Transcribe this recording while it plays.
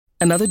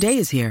Another day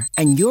is here,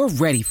 and you're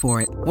ready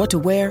for it. What to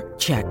wear?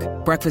 Check.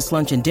 Breakfast,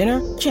 lunch, and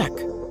dinner? Check.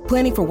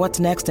 Planning for what's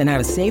next and how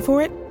to save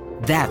for it?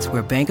 That's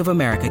where Bank of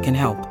America can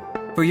help.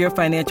 For your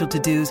financial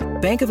to-dos,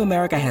 Bank of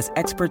America has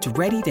experts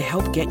ready to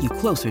help get you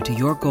closer to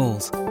your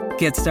goals.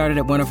 Get started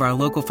at one of our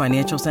local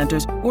financial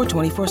centers or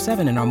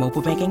 24/7 in our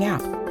mobile banking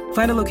app.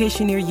 Find a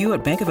location near you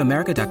at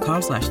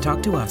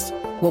bankofamerica.com/talktous.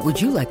 What would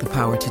you like the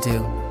power to do?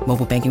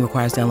 Mobile banking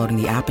requires downloading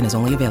the app and is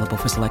only available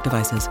for select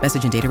devices.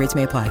 Message and data rates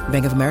may apply.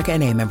 Bank of America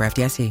N.A., member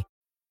FDIC.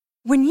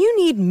 When you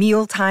need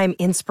mealtime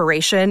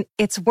inspiration,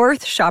 it's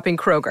worth shopping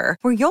Kroger,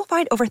 where you'll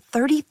find over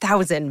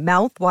 30,000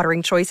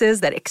 mouth-watering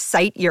choices that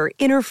excite your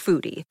inner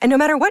foodie. And no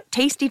matter what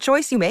tasty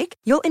choice you make,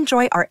 you'll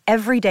enjoy our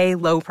everyday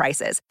low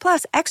prices,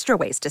 plus extra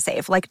ways to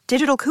save, like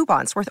digital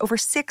coupons worth over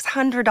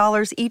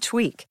 $600 each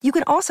week. You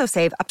can also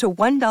save up to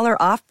 $1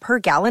 off per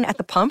gallon at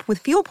the pump with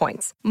fuel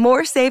points.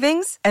 More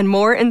savings and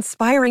more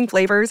inspiring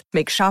flavors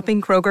make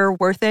shopping Kroger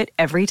worth it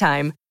every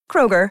time.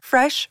 Kroger,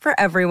 fresh for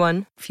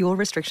everyone. Fuel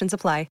restrictions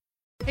apply.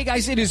 Hey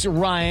guys, it is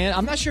Ryan.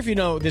 I'm not sure if you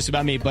know this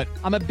about me, but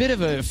I'm a bit of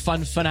a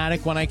fun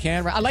fanatic when I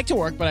can. I like to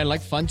work, but I like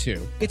fun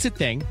too. It's a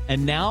thing.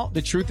 And now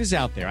the truth is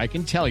out there. I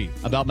can tell you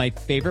about my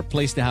favorite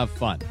place to have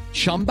fun.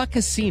 Chumba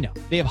Casino.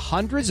 They have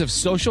hundreds of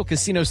social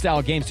casino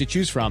style games to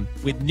choose from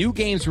with new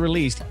games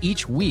released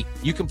each week.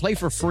 You can play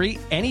for free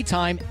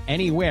anytime,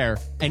 anywhere.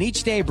 And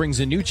each day brings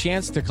a new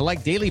chance to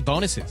collect daily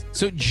bonuses.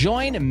 So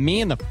join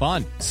me in the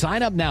fun.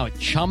 Sign up now at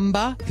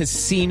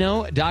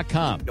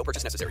ChumbaCasino.com. No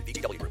purchase necessary.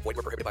 VGW Group. Void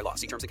where prohibited by law.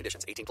 See terms and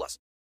conditions. 18+.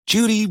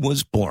 Judy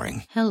was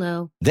boring.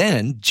 Hello.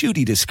 Then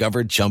Judy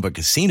discovered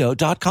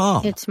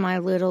ChumbaCasino.com. It's my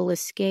little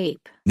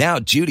escape. Now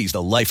Judy's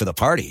the life of the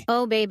party.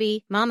 Oh,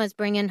 baby, mama's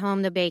bringing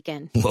home the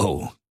bacon.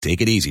 Whoa,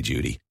 take it easy,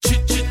 Judy.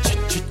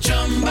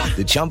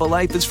 The Chumba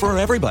life is for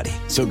everybody.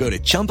 So go to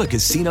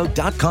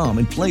ChumbaCasino.com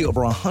and play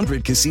over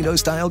 100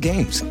 casino-style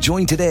games.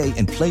 Join today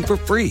and play for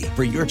free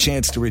for your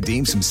chance to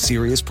redeem some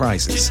serious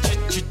prizes.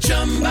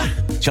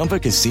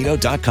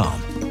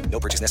 ChumbaCasino.com. No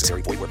purchase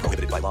necessary. Void where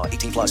prohibited by law.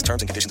 18+.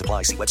 Terms and conditions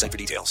apply. See website for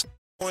details.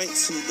 Point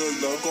to the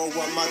logo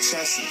on my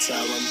chest and tell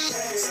them,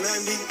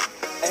 Slammy,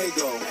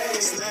 ego,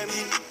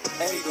 Slammy,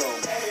 ego,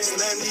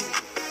 Slammy,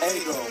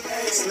 ego,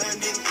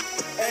 Slammy,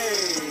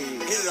 ay.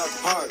 Hit it up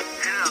hard.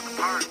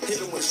 Hit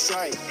it with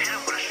strike.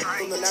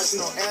 From the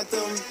national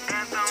anthem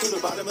to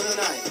the bottom of the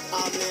night.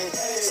 I'm in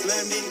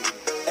Slammy,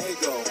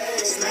 ego,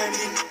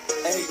 Slammy,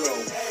 ego,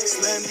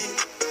 Slammy,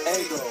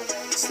 ego,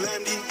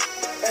 Slammy,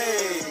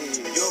 ay.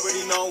 You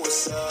already know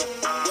what's up.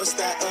 What's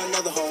that?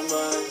 Another home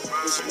run.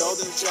 We should know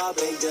the job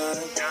ain't done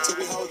till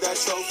we hold that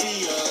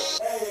trophy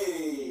up.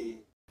 Hey.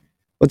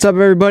 What's up,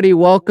 everybody?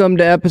 Welcome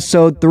to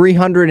episode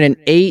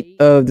 308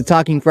 of the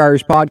Talking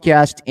Friars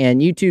podcast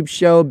and YouTube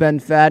show. Ben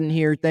Fadden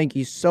here. Thank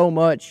you so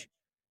much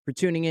for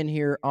tuning in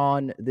here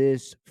on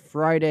this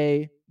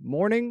Friday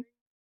morning.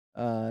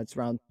 It's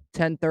around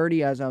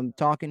 10:30 as I'm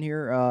talking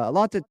here. A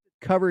lot to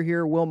cover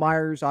here. Wil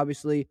Myers,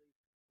 obviously,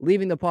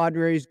 leaving the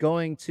Padres,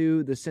 going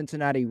to the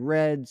Cincinnati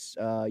Reds.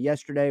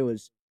 Yesterday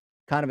was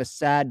kind of a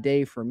sad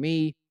day for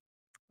me.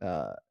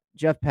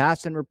 Jeff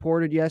Passan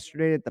reported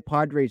yesterday that the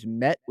Padres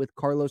met with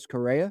Carlos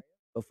Correa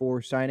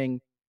before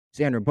signing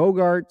Xander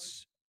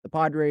Bogaerts. The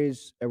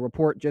Padres, a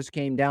report just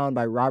came down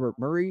by Robert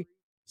Murray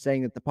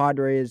saying that the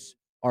Padres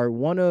are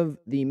one of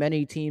the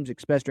many teams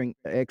expressing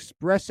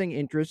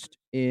interest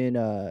in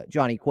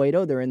Johnny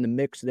Cueto. They're in the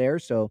mix there,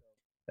 so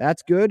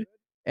that's good.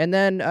 And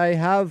then I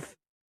have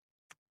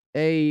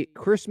a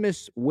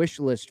Christmas wish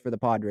list for the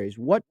Padres.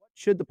 What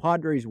should the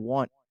Padres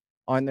want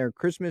on their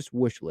Christmas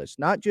wish list?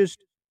 Not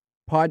just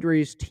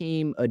Padres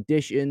team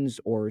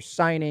additions or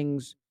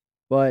signings,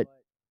 but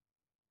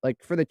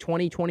like for the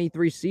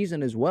 2023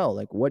 season as well.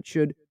 Like, what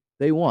should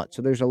they want?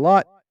 So there's a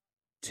lot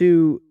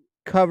to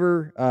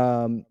cover.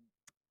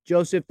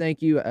 Joseph,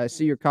 thank you. I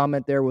see your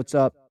comment there. What's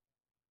up?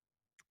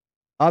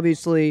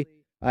 Obviously,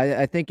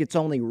 I think it's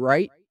only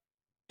right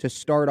to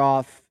start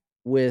off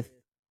with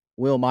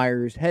Wil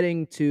Myers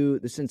heading to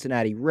the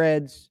Cincinnati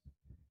Reds.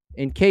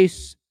 In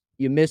case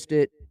you missed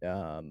it,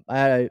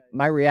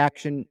 my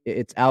reaction,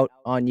 it's out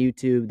on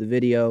YouTube, the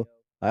video.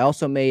 I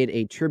also made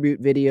a tribute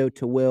video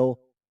to Wil.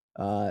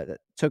 That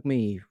took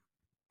me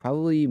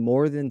probably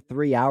more than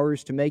 3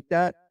 hours to make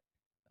that.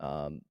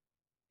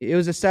 It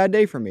was a sad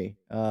day for me.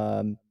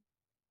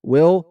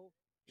 Wil,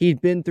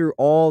 he'd been through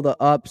all the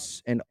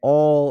ups and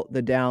all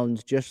the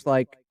downs, just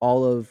like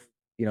all of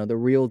the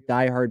real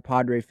diehard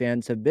Padre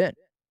fans have been.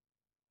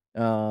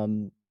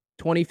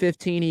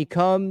 2015, he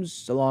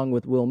comes along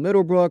with Will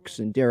Middlebrooks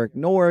and Derek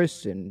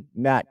Norris and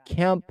Matt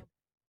Kemp,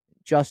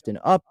 Justin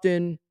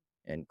Upton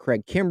and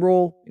Craig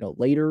Kimbrell,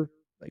 later,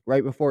 like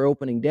right before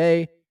opening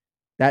day.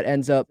 That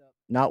ends up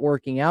not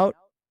working out.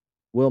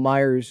 Wil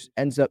Myers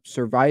ends up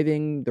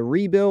surviving the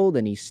rebuild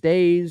and he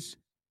stays.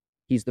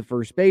 He's the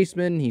first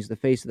baseman. He's the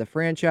face of the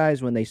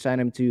franchise when they sign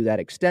him to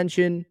that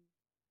extension.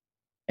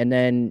 And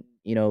then,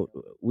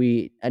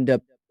 we end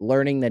up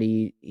learning that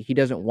he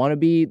doesn't want to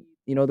be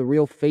the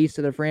real face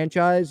of the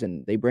franchise,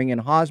 and they bring in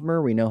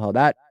Hosmer. We know how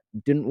that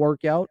didn't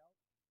work out.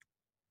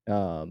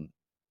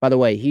 By the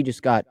way, he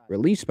just got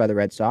released by the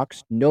Red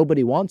Sox.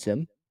 Nobody wants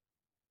him.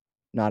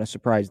 Not a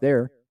surprise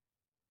there.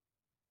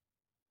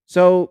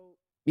 So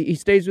he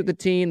stays with the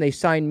team. They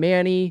signed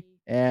Manny,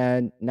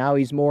 and now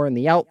he's more in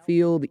the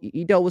outfield.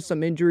 He dealt with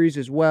some injuries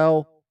as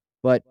well,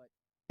 but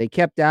they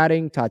kept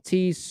adding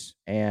Tatis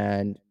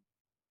and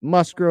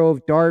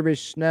Musgrove,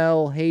 Darvish,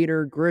 Snell,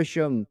 Hader,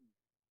 Grisham.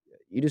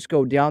 You just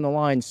go down the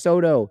line.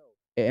 Soto,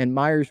 and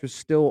Myers was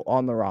still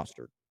on the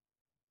roster.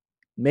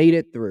 Made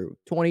it through.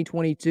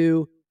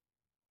 2022,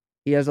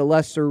 he has a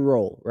lesser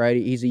role, right?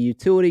 He's a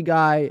utility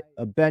guy,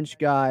 a bench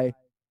guy.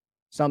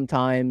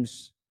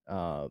 Sometimes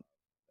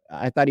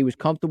I thought he was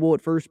comfortable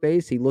at first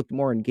base. He looked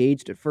more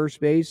engaged at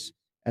first base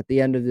at the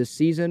end of this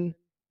season.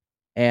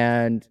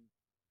 And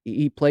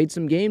he played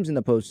some games in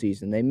the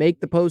postseason. They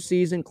make the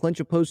postseason, clinch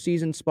a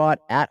postseason spot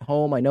at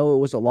home. I know it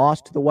was a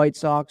loss to the White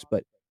Sox,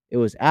 but it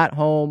was at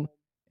home,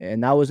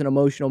 and that was an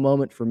emotional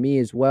moment for me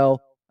as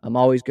well. I'm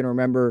always going to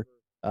remember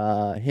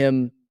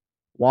him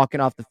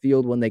walking off the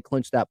field when they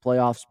clinched that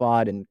playoff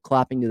spot and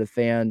clapping to the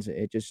fans.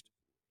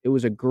 It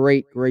was a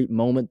great, great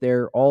moment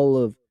there. All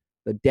of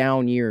the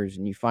down years,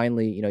 and you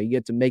finally, you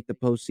get to make the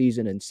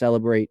postseason and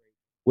celebrate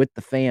with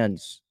the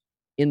fans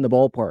in the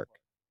ballpark.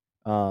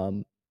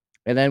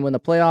 And then when the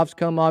playoffs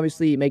come,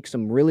 obviously, he makes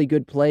some really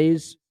good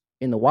plays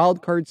in the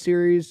wild card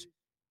series.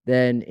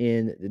 Then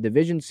in the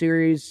division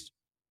series,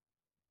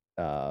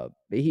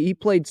 he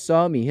played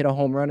some. He hit a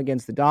home run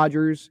against the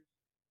Dodgers.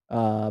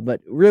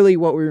 But really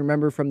what we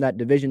remember from that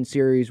division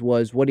series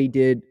was what he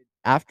did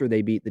after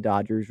they beat the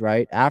Dodgers,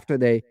 right? After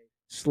they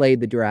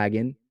slayed the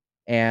Dragon.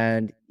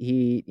 And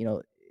he,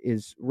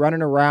 is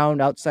running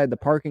around outside the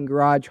parking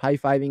garage,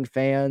 high-fiving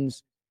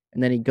fans.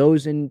 And then he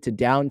goes into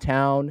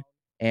downtown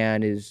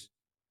and is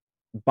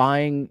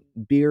buying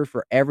beer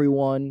for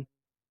everyone.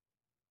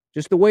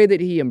 Just the way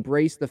that he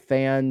embraced the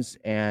fans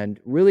and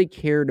really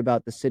cared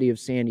about the city of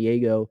San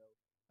Diego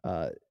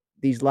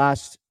these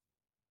last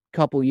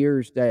couple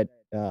years that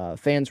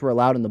fans were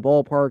allowed in the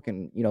ballpark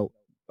and,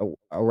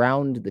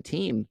 around the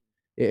team,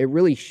 it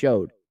really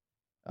showed.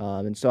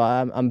 And so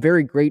I'm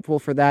very grateful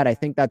for that. I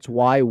think that's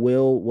why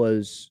Will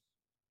was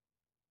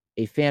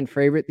a fan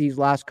favorite these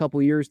last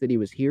couple years that he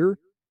was here.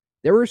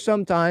 There were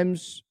some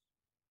times,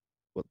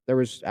 there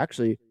was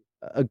actually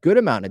a good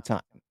amount of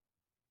time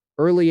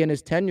early in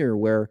his tenure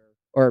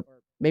or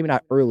maybe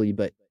not early,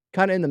 but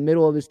kind of in the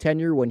middle of his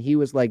tenure when he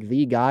was like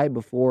the guy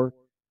before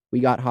we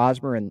got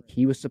Hosmer and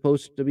he was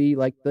supposed to be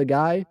like the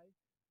guy.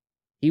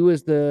 He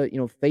was the,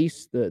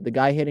 face, the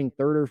guy hitting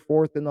third or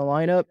fourth in the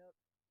lineup,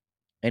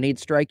 and he'd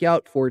strike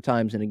out 4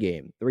 times in a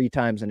game, 3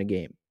 times in a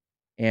game.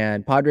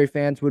 And Padre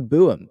fans would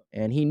boo him.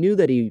 And he knew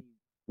that he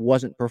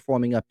wasn't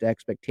performing up to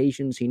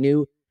expectations. He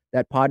knew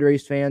that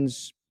Padres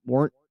fans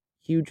weren't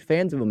huge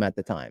fans of him at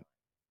the time.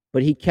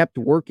 But he kept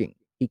working.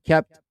 He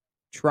kept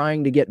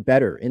trying to get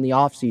better in the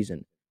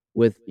offseason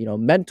with,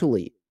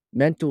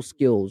 mental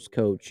skills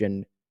coach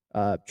and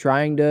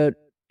trying to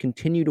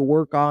continue to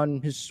work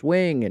on his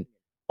swing and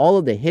all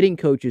of the hitting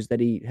coaches that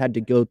he had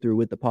to go through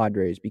with the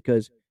Padres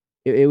because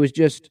it was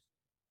just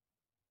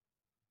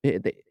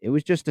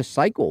a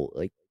cycle.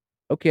 Like,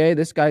 okay,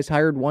 this guy's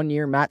hired 1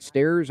 year, Matt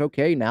Stairs.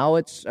 Okay, now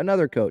it's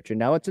another coach, and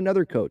now it's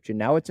another coach, and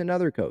now it's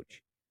another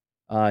coach.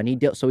 And he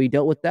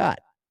dealt with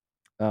that.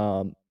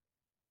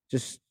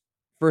 Just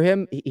for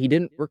him, he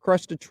didn't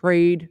request a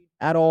trade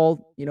at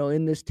all,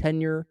 in this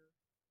tenure.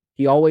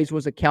 He always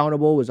was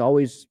accountable, was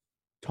always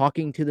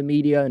talking to the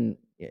media, and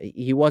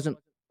he wasn't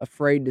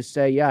afraid to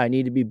say, yeah, I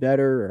need to be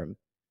better, or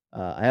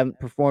I haven't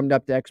performed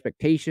up to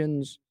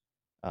expectations.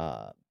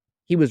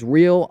 He was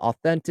real,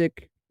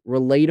 authentic,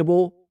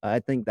 relatable. I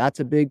think that's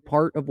a big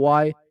part of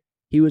why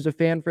he was a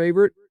fan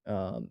favorite.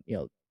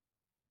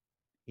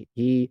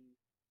 He,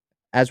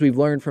 as we've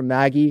learned from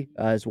Maggie,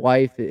 his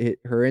wife,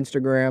 her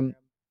Instagram,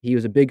 he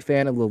was a big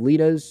fan of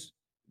Lolita's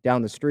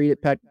down the street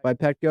by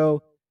Petco,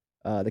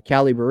 the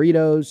Cali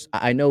burritos.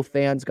 I know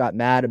fans got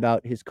mad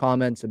about his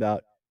comments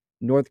about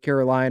North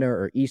Carolina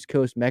or East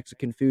Coast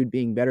Mexican food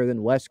being better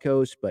than West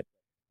Coast, but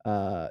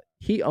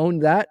he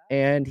owned that,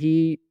 and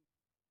he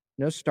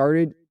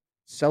started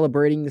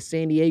celebrating the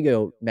San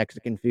Diego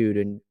Mexican food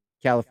and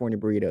California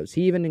burritos.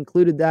 He even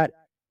included that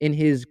in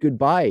his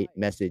goodbye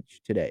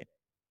message today.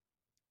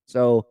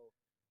 So,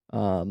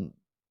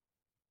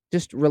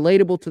 just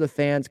relatable to the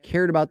fans,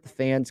 cared about the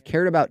fans,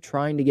 cared about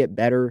trying to get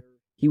better.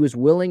 He was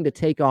willing to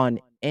take on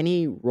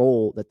any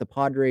role that the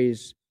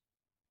Padres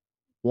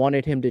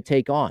wanted him to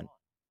take on.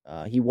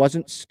 He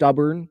wasn't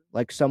stubborn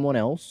like someone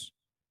else.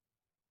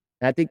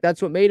 And I think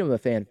that's what made him a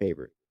fan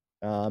favorite.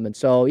 And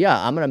so,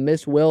 yeah, I'm going to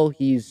miss Will.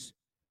 He's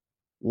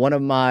one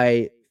of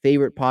my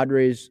favorite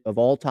Padres of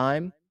all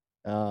time.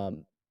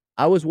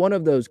 I was one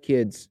of those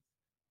kids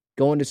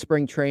going to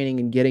spring training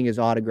and getting his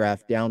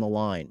autograph down the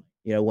line,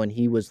 when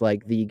he was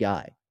like the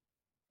guy.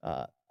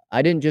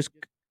 I didn't just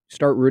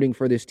start rooting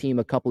for this team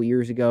a couple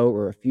years ago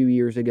or a few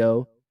years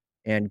ago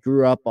and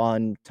grew up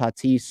on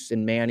Tatis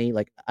and Manny.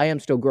 Like, I am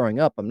still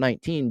growing up. I'm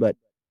 19, but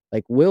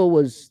like Will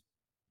was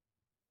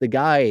the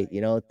guy,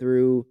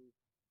 through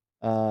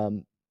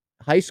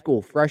high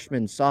school,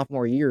 freshman,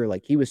 sophomore year,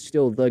 like he was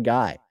still the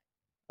guy.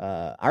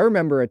 I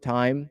remember a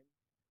time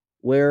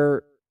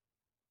where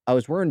I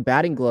was wearing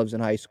batting gloves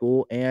in high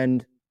school,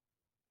 and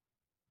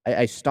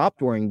I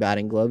stopped wearing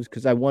batting gloves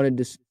because I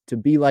wanted to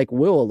be like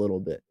Will a little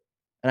bit.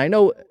 And I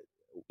know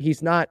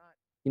he's not,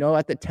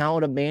 at the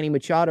talent of Manny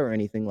Machado or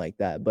anything like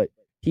that, but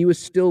he was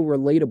still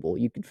relatable.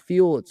 You could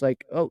feel it's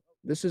like, oh,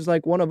 this is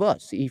like one of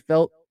us. He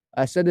felt,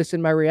 I said this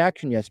in my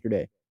reaction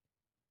yesterday.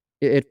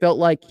 It felt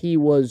like he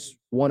was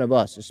one of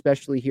us,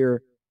 especially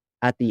here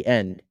at the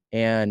end.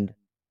 And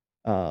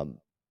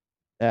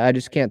I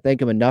just can't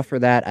thank him enough for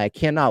that. I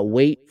cannot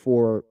wait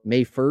for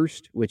May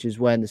 1st, which is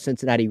when the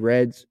Cincinnati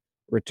Reds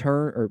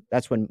return, or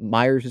that's when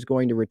Myers is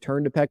going to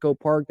return to Petco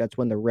Park. That's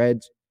when the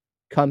Reds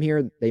come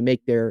here. They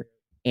make their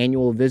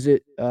annual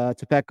visit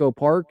to Petco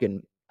Park,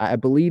 and I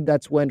believe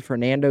that's when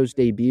Fernando's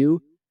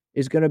debut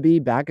is going to be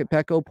back at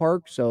Petco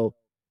Park. So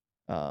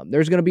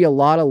there's going to be a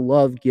lot of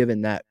love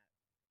given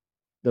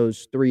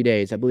those 3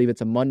 days. I believe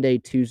it's a Monday,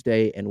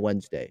 Tuesday, and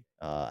Wednesday.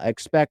 I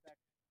expect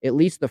at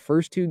least the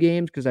first two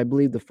games, because I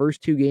believe the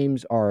first two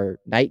games are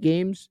night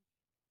games.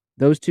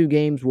 Those two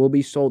games will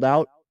be sold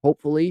out,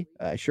 hopefully.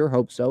 I sure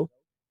hope so.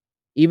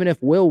 Even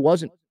if Will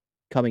wasn't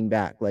coming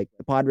back, like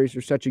the Padres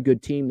are such a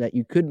good team that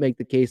you could make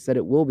the case that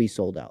it will be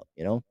sold out,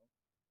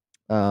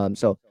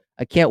 So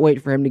I can't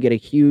wait for him to get a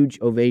huge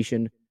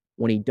ovation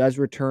when he does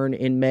return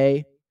in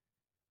May.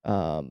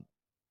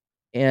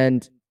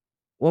 And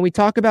when we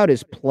talk about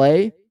his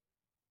play,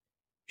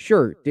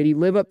 sure, did he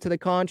live up to the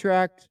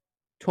contract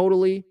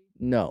totally?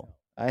 No.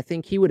 I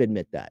think he would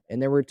admit that.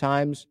 And there were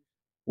times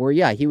where,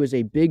 yeah, he was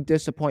a big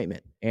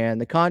disappointment.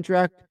 And the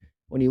contract,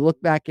 when you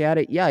look back at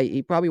it, yeah,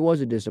 he probably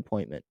was a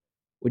disappointment.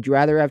 Would you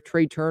rather have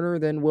Trey Turner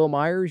than Will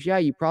Myers? Yeah,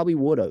 you probably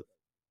would have.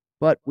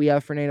 But we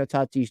have Fernando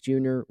Tatis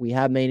Jr., we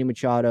have Manny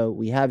Machado,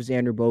 we have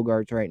Xander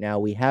Bogaerts right now,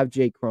 we have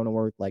Jake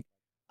Cronenworth. Like,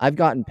 I've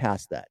gotten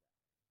past that.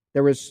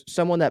 There was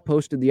someone that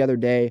posted the other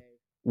day,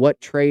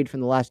 what trade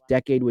from the last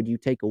decade would you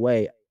take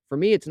away? For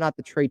me, it's not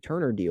the Trey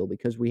Turner deal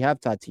because we have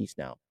Tatis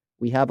now.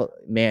 We have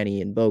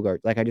Manny and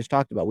Bogart, like I just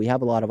talked about. We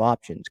have a lot of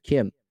options.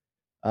 Kim.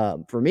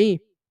 For me,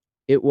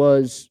 it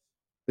was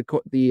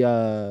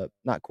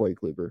not Corey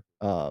Kluber,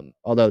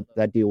 although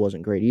that deal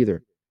wasn't great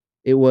either.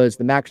 It was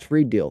the Max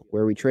Fried deal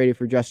where we traded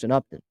for Justin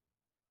Upton.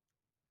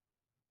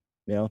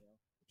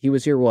 He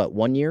was here,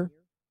 1 year?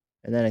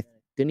 And then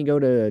didn't he go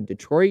to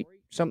Detroit?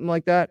 Something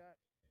like that.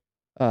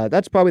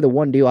 That's probably the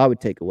one deal I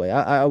would take away.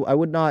 I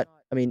would not.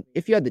 I mean,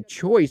 if you had the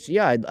choice,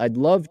 yeah, I'd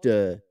love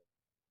to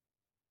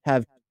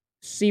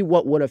see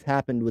what would have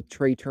happened with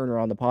Trey Turner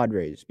on the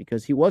Padres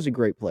because he was a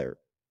great player.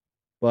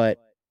 But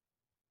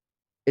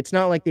it's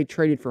not like they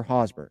traded for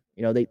Hosmer.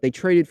 They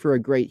traded for a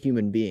great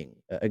human being,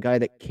 a guy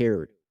that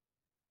cared.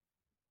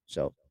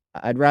 So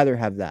I'd rather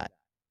have that,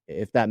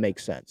 if that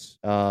makes sense.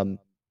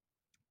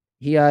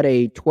 He had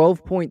a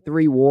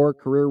 12.3 WAR,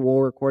 career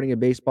WAR, according to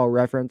Baseball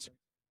Reference,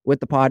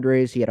 with the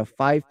Padres. He had a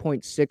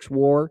 5.6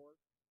 WAR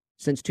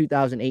since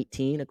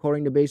 2018,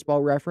 according to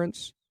Baseball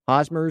Reference.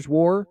 Hosmer's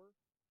WAR,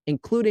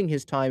 including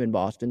his time in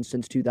Boston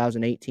since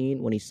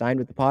 2018 when he signed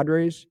with the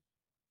Padres,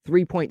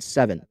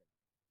 3.7.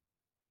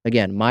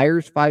 Again,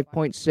 Myers,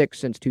 5.6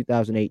 since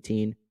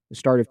 2018, the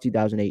start of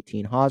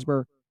 2018.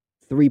 Hosmer,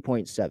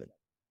 3.7.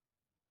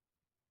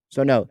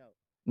 So, no.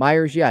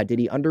 Myers, yeah, did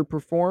he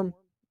underperform?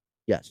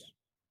 Yes.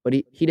 But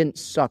he didn't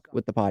suck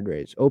with the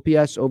Padres.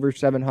 OPS over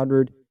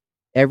 700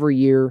 every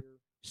year.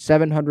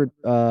 700,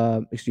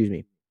 excuse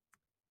me.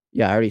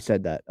 Yeah, I already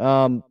said that.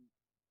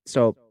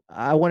 So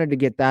I wanted to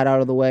get that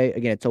out of the way.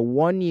 Again, it's a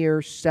 1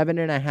 year,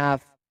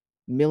 $7.5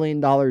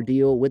 million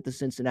deal with the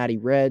Cincinnati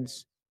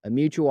Reds, a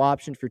mutual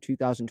option for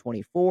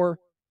 2024.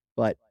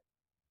 But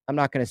I'm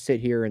not going to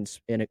sit here and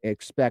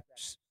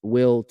expect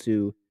Will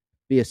to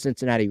be a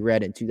Cincinnati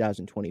Red in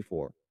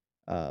 2024.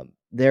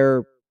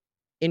 They're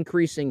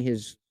increasing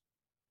his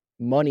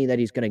money that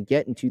he's going to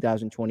get in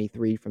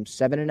 2023 from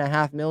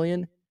 $7.5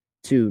 million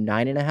to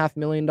 $9.5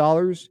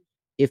 million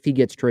if he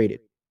gets traded.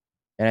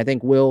 And I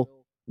think Will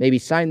maybe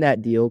signed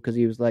that deal because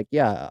he was like,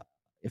 yeah,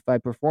 if I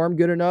perform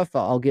good enough,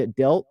 I'll get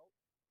dealt.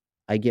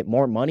 I get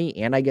more money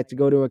and I get to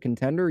go to a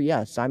contender.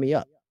 Yeah, sign me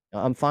up.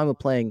 I'm fine with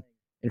playing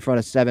in front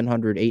of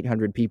 700,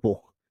 800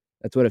 people.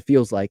 That's what it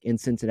feels like in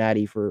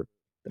Cincinnati for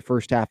the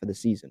first half of the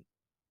season.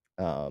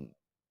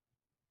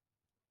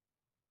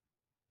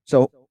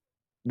 So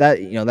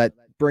that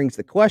brings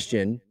the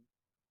question,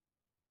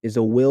 is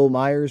a Will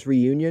Myers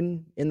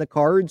reunion in the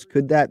cards?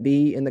 Could that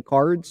be in the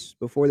cards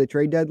before the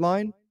trade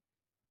deadline?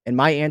 And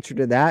my answer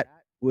to that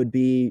would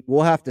be,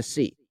 we'll have to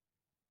see.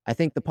 I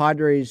think the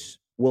Padres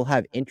will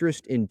have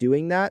interest in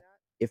doing that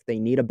if they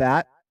need a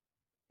bat.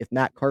 If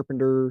Matt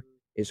Carpenter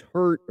is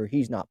hurt or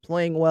he's not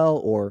playing well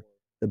or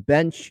the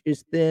bench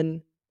is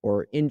thin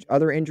or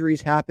other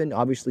injuries happen,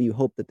 obviously you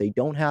hope that they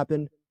don't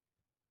happen.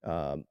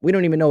 We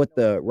don't even know what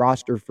the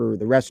roster for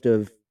the rest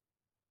of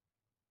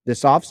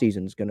this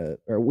offseason is going to,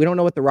 or we don't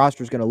know what the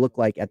roster is going to look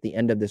like at the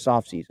end of this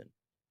offseason.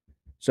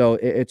 So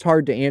it's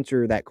hard to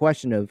answer that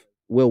question of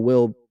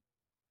will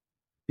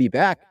be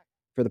back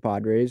for the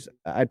Padres.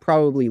 I'd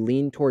probably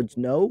lean towards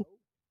no,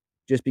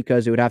 just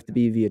because it would have to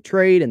be via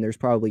trade, and there's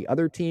probably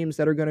other teams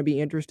that are going to be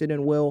interested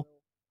in Will.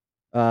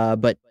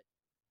 But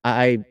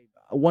I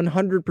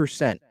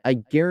 100%, I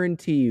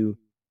guarantee you,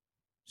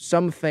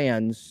 some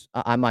fans,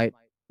 I might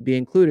be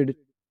included,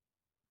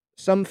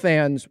 some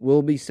fans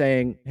will be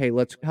saying, hey,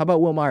 how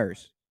about Will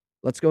Myers?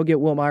 Let's go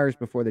get Will Myers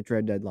before the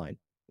trade deadline.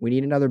 We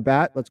need another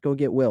bat. Let's go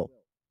get Will.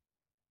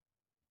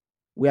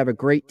 We have a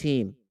great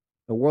team,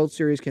 a World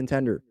Series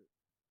contender.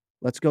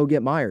 Let's go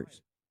get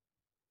Myers.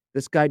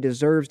 This guy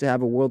deserves to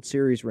have a World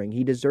Series ring.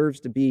 He deserves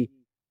to be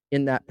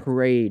in that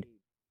parade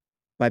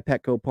by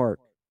Petco Park,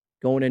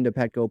 going into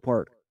Petco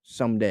Park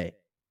someday.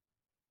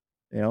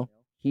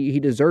 He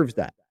deserves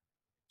that.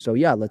 So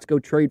yeah, let's go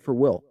trade for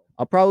Will.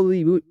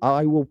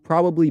 I will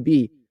probably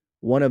be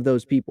one of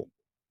those people.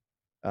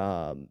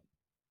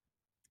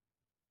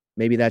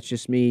 Maybe that's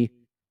just me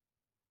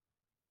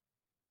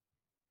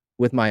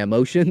with my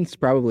emotions.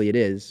 Probably it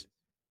is.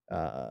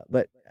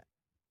 But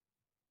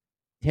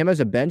him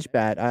as a bench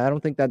bat, I don't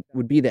think that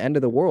would be the end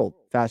of the world.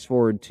 Fast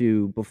forward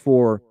to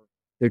before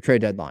their trade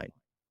deadline.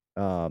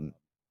 So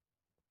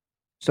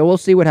we'll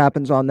see what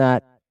happens on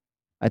that.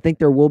 I think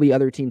there will be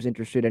other teams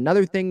interested.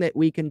 Another thing that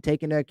we can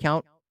take into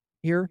account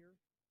here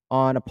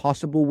on a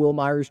possible Will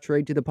Myers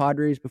trade to the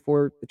Padres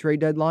before the trade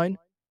deadline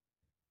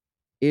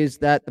is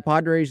that the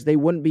Padres, they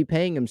wouldn't be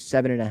paying him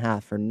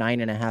 $7.5 or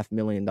 $9.5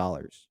 million.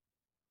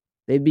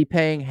 They'd be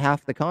paying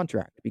half the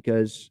contract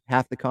because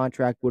half the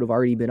contract would have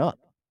already been up.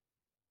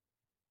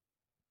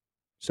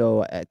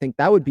 So I think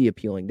that would be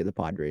appealing to the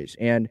Padres.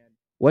 And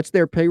what's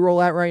their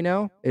payroll at right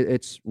now?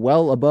 It's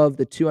well above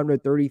the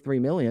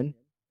 $233 million.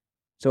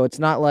 So it's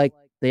not like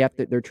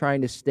they're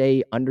trying to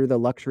stay under the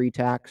luxury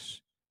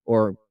tax,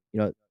 or,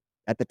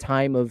 at the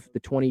time of the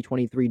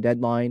 2023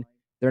 deadline,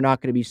 they're not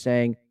going to be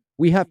saying,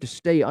 we have to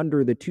stay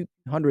under the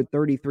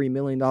 $233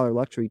 million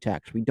luxury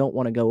tax. We don't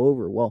want to go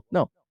over. Well,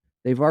 no,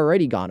 they've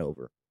already gone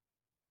over,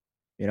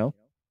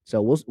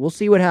 So we'll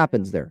see what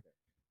happens there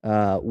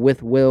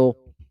with Will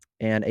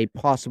and a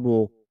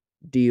possible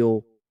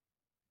deal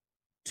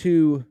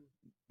to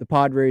the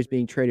Padres,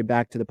 being traded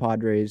back to the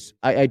Padres.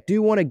 I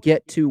do want to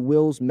get to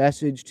Will's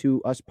message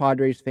to us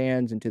Padres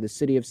fans and to the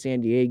city of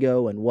San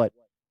Diego and what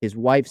his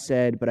wife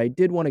said, but I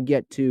did want to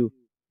get to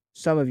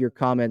some of your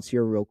comments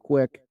here real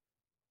quick.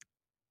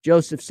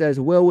 Joseph says,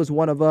 Will was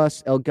one of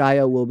us. El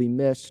Gallo will be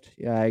missed.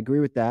 Yeah, I agree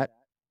with that.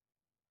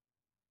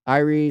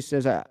 Irie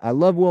says, I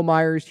love Will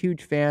Myers,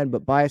 huge fan,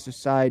 but bias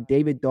aside,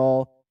 David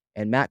Dahl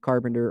and Matt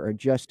Carpenter are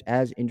just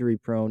as injury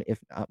prone, if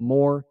not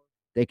more.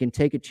 They can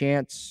take a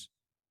chance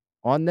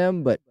on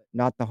them, but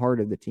not the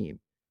heart of the team.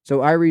 So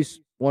Irie's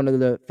one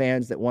of the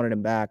fans that wanted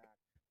him back.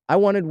 I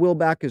wanted Will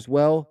back as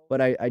well,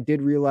 but I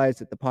did realize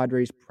that the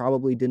Padres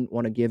probably didn't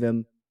want to give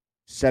him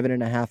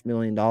 $7.5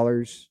 million.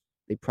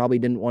 They probably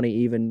didn't want to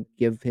even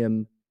give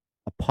him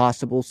a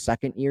possible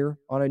second year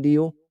on a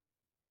deal.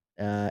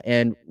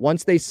 And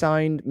once they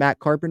signed Matt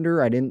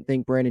Carpenter, I didn't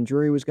think Brandon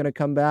Drury was going to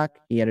come back.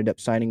 He ended up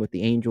signing with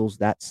the Angels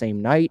that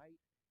same night.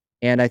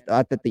 And I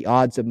thought that the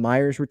odds of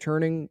Myers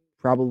returning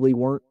probably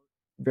weren't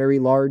very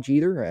large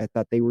either. I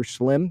thought they were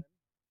slim.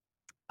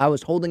 I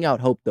was holding out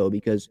hope, though,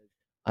 because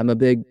I'm a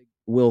big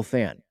Will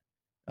fan.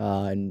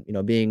 And,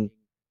 being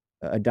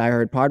a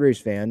diehard Padres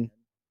fan,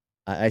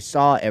 I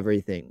saw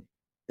everything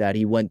that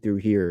he went through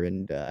here.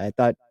 And I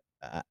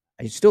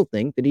still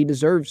think that he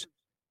deserves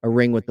a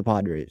ring with the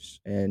Padres.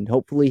 And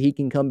hopefully he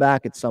can come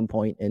back at some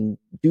point and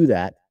do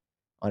that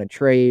on a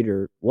trade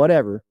or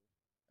whatever.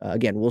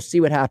 Again, we'll see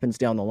what happens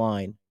down the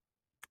line.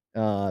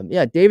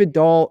 David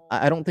Dahl,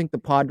 I don't think the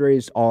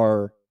Padres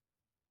are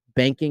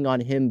banking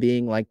on him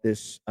being like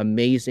this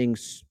amazing,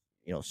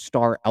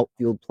 star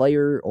outfield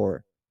player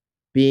or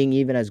being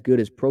even as good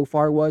as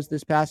Profar was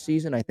this past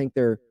season. I think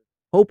they're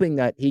hoping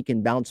that he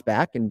can bounce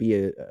back and be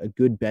a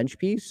good bench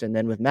piece. And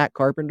then with Matt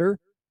Carpenter,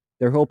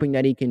 they're hoping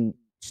that he can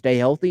stay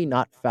healthy,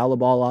 not foul a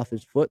ball off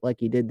his foot like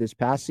he did this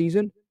past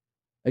season.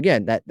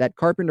 Again, that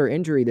Carpenter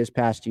injury this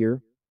past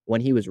year, when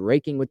he was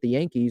raking with the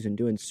Yankees and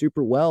doing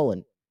super well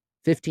and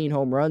 15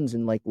 home runs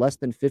in like less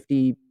than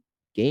 50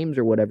 games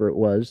or whatever it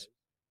was,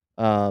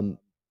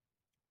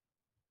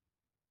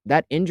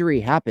 that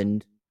injury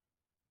happened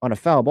on a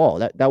foul ball.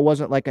 That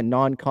wasn't like a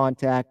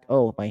non-contact,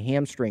 oh, my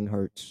hamstring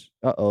hurts.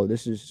 Uh-oh,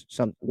 this is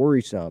some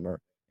worrisome, or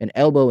an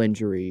elbow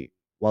injury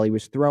while he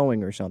was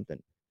throwing or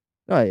something.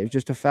 No, it was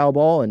just a foul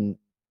ball and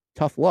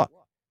tough luck.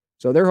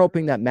 So they're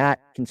hoping that Matt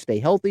can stay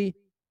healthy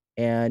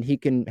and he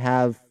can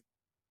have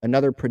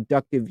another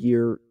productive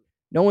year.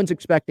 No one's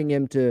expecting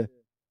him to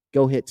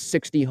go hit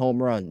 60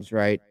 home runs,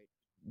 right?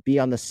 Be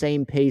on the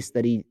same pace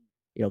that he,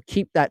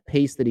 keep that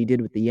pace that he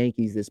did with the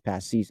Yankees this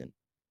past season.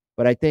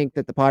 But I think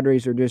that the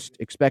Padres are just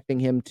expecting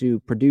him to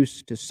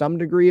produce to some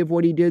degree of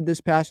what he did this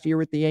past year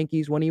with the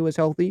Yankees when he was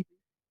healthy.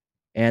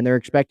 And they're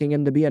expecting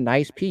him to be a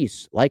nice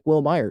piece like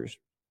Will Myers.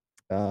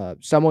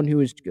 Someone who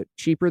is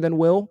cheaper than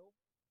Will,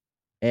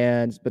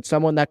 but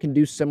someone that can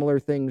do similar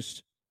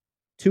things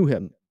to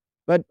him.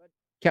 But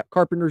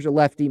Carpenter's a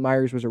lefty.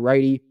 Myers was a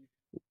righty.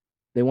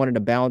 They wanted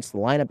to balance the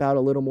lineup out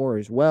a little more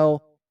as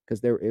well because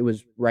it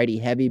was righty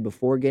heavy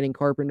before getting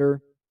Carpenter.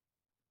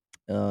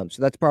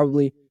 So that's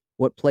probably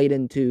what played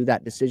into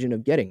that decision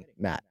of getting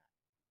Matt.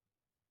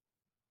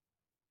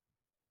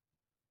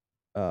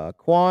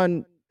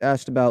 Kwon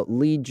asked about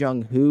Lee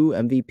Jung-hoo,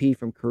 MVP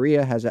from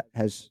Korea,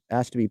 has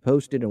asked to be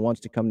posted and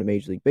wants to come to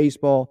Major League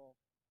Baseball.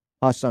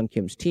 Ha-Sung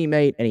Kim's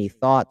teammate. Any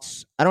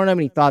thoughts? I don't have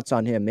any thoughts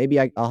on him. Maybe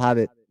I'll have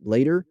it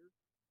later,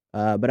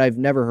 but I've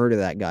never heard of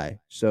that guy.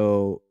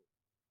 So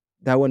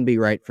that wouldn't be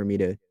right for me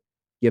to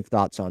give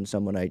thoughts on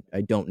someone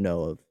I don't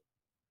know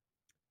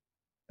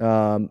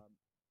of.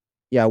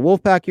 Yeah,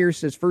 Wolfpack here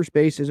says first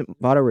base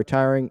isn't Votto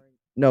retiring.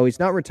 No, he's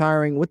not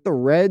retiring. With the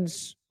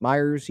Reds,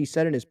 Myers, he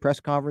said in his press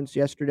conference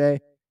yesterday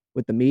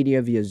with the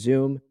media via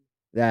Zoom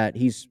that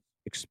he's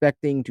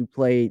expecting to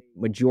play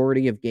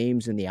majority of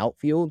games in the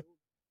outfield,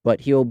 but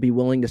he'll be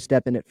willing to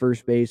step in at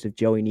first base if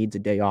Joey needs a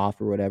day off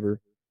or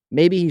whatever.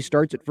 Maybe he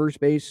starts at first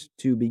base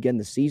to begin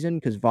the season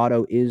because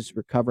Votto is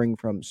recovering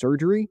from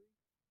surgery.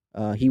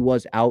 He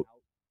was out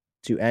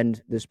to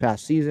end this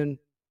past season.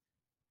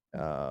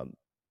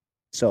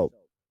 So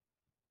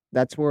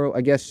that's where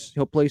I guess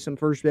he'll play some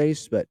first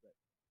base, but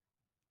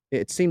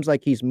it seems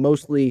like he's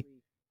mostly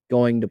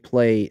going to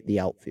play the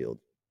outfield.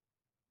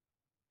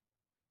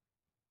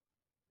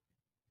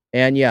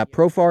 And yeah,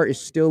 Profar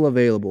is still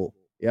available.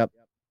 Yep.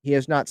 He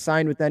has not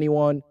signed with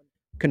anyone.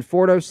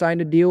 Conforto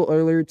signed a deal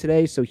earlier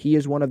today, so he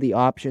is one of the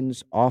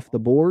options off the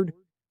board.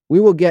 We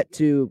will get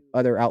to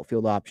other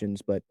outfield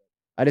options, but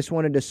I just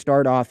wanted to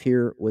start off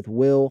here with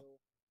Will.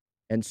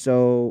 And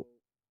so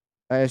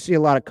I see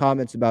a lot of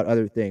comments about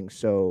other things.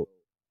 So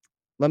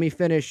let me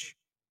finish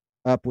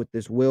up with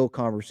this Will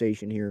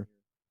conversation here.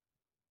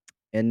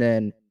 And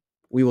then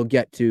we will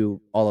get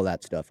to all of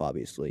that stuff,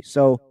 obviously.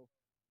 So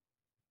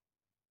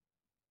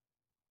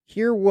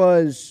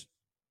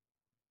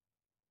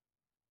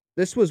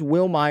this was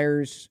Will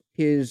Myers,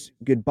 his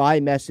goodbye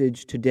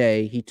message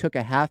today. He took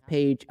a half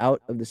page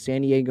out of the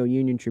San Diego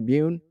Union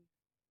Tribune,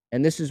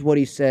 and this is what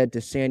he said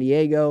to San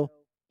Diego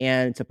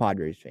and to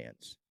Padres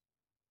fans.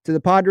 To the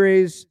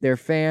Padres, their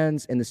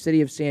fans, and the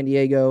city of San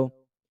Diego,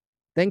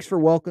 thanks for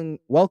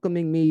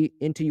welcoming me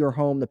into your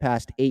home the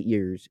past 8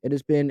 years. It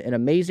has been an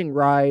amazing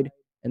ride,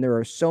 and there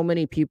are so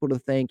many people to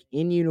thank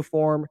in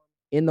uniform,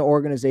 in the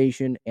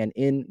organization, and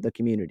in the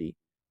community.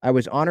 I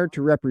was honored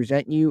to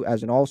represent you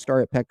as an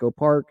all-star at Petco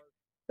Park.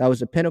 That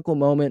was a pinnacle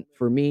moment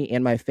for me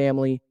and my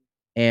family,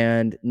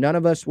 and none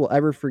of us will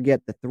ever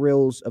forget the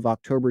thrills of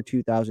October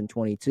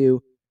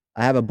 2022.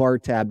 I have a bar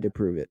tab to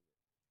prove it.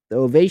 The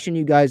ovation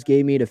you guys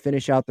gave me to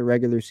finish out the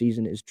regular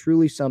season is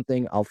truly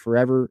something I'll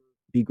forever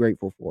be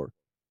grateful for.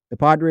 The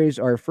Padres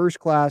are a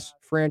first-class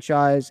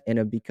franchise and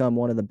have become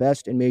one of the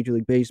best in Major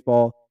League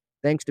Baseball,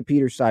 thanks to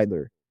Peter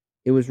Seidler.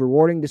 It was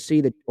rewarding to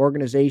see the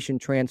organization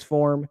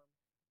transform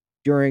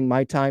during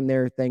my time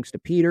there, thanks to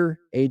Peter,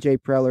 AJ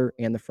Preller,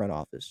 and the front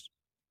office.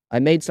 I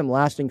made some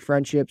lasting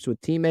friendships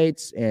with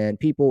teammates and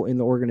people in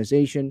the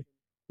organization.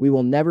 We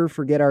will never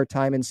forget our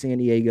time in San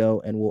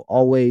Diego and will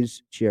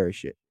always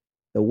cherish it.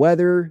 The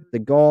weather, the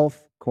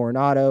golf,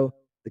 Coronado,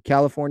 the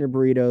California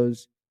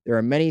burritos, there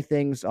are many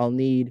things I'll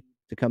need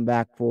to come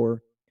back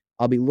for.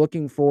 I'll be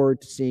looking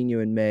forward to seeing you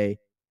in May.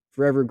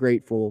 Forever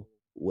grateful,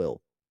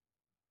 Will.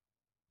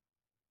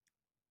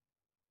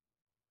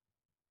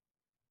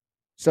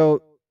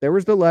 So there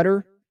was the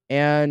letter,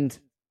 and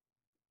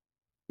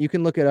you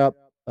can look it up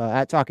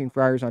at Talking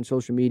Friars on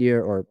social media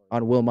or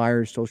on Will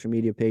Myers' social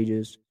media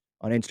pages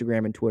on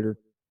Instagram and Twitter.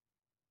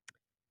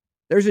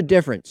 There's a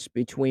difference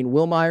between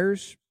Will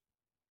Myers,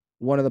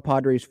 one of the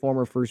Padres'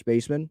 former first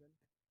basemen,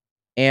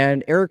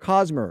 and Eric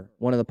Hosmer,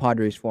 one of the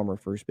Padres' former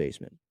first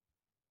basemen.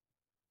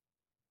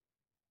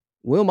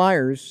 Will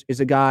Myers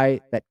is a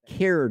guy that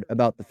cared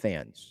about the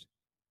fans,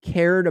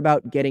 cared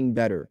about getting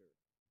better,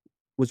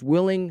 was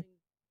willing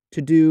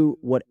to do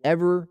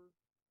whatever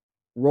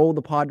role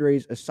the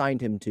Padres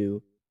assigned him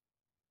to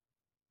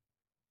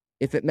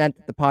if it meant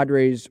that the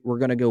Padres were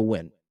going to go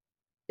win,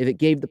 if it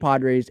gave the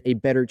Padres a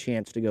better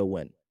chance to go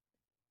win.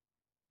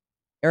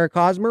 Eric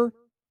Hosmer,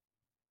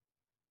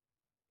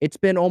 it's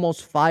been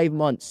almost 5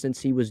 months since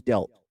he was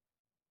dealt.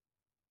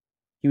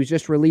 He was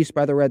just released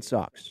by the Red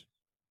Sox.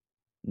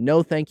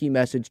 No thank you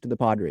message to the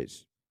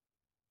Padres.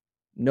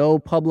 No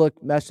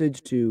public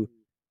message to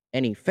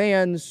any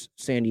fans,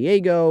 San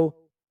Diego,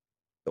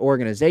 the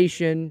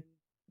organization,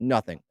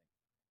 nothing.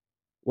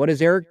 What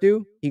does Eric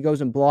do? He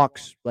goes and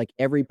blocks like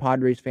every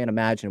Padres fan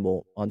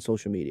imaginable on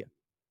social media.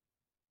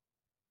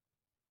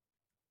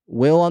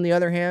 Will, on the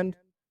other hand,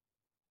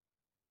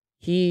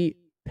 he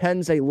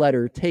pens a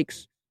letter,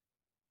 takes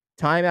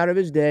time out of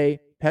his day,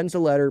 pens a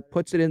letter,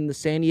 puts it in the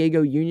San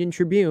Diego Union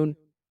Tribune,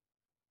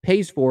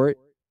 pays for it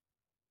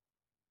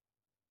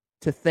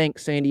to thank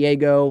San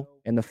Diego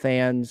and the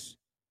fans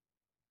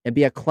and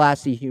be a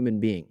classy human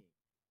being.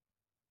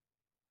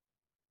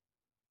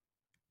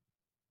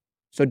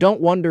 So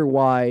don't wonder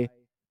why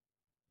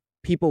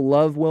people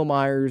love Will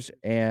Myers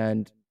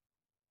and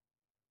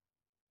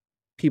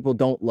people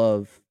don't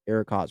love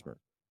Eric Hosmer.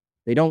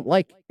 They don't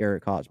like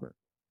Eric Hosmer.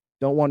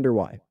 Don't wonder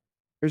why.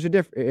 There's a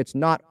difference. It's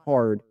not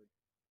hard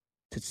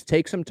to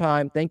take some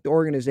time, thank the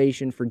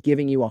organization for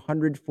giving you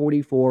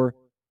 144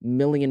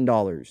 million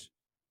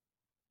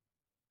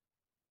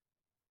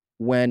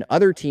when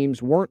other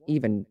teams weren't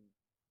even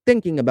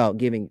thinking about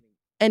giving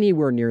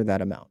anywhere near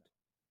that amount.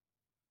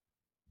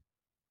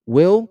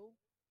 Will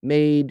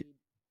made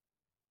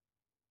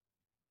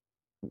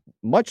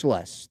much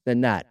less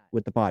than that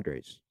with the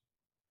Padres.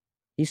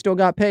 He still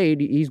got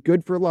paid. He's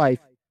good for life,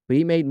 but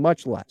he made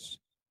much less.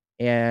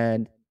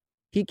 And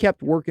he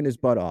kept working his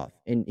butt off,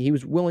 and he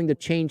was willing to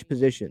change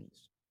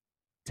positions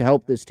to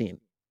help this team.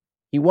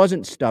 He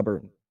wasn't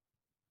stubborn.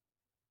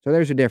 So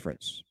there's a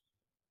difference.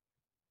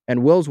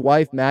 And Will's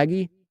wife,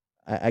 Maggie,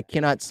 I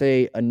cannot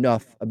say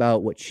enough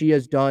about what she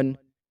has done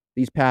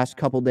these past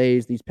couple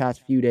days, these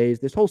past few days,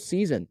 this whole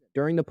season,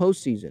 during the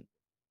postseason.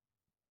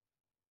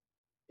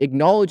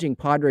 Acknowledging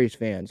Padres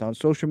fans on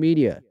social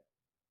media.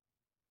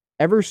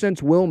 Ever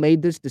since Will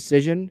made this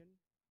decision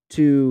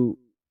to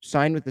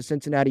sign with the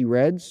Cincinnati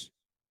Reds,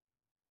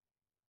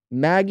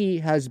 Maggie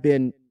has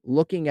been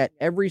looking at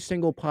every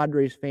single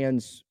Padres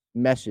fan's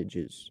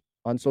messages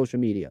on social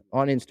media,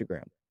 on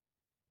Instagram.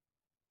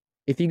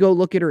 If you go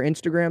look at her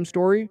Instagram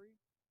story,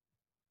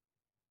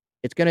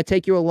 it's going to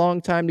take you a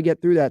long time to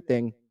get through that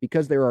thing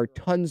because there are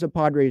tons of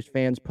Padres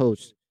fans'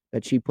 posts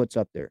that she puts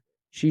up there.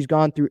 She's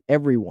gone through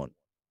everyone.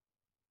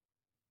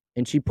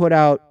 And she put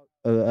out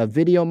a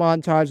video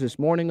montage this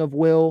morning of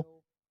Will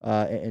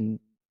and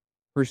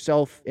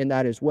herself in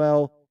that as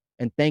well,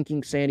 and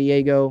thanking San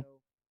Diego.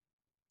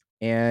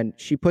 And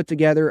she put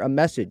together a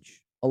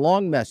message, a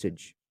long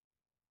message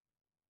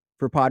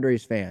for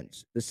Padres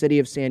fans, the city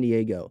of San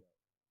Diego,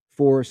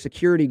 for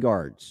security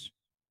guards.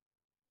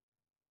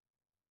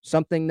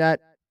 Something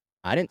that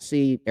I didn't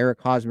see Eric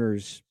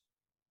Hosmer's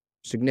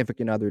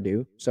significant other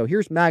do. So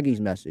here's Maggie's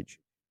message.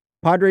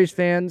 Padres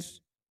fans,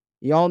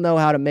 y'all know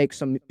how to make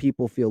some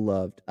people feel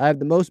loved. I have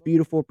the most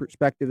beautiful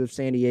perspective of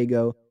San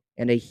Diego,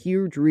 and a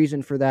huge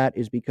reason for that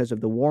is because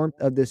of the warmth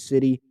of this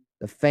city,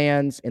 the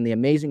fans, and the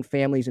amazing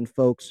families and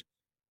folks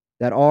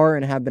that are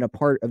and have been a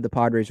part of the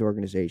Padres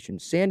organization.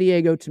 San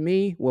Diego, to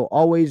me, will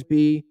always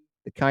be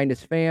the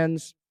kindest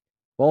fans,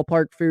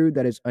 ballpark food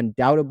that is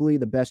undoubtedly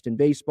the best in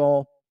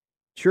baseball,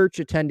 church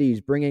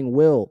attendees bringing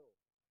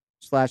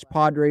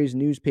Will/Padres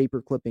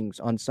newspaper clippings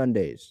on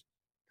Sundays,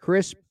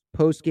 crisp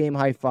post-game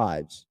high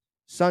fives,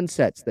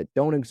 sunsets that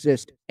don't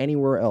exist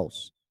anywhere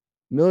else,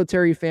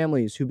 military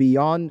families who,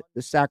 beyond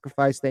the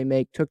sacrifice they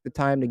make, took the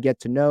time to get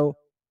to know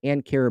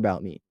and care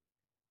about me,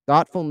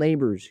 thoughtful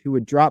neighbors who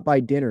would drop by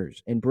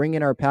dinners and bring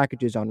in our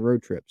packages on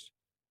road trips,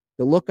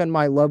 the look on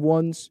my loved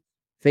ones'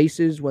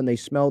 faces when they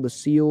smell the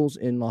seals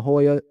in La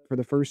Jolla for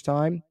the first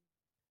time,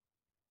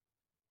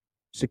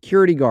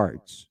 security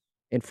guards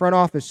and front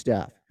office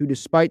staff who,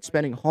 despite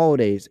spending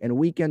holidays and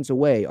weekends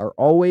away, are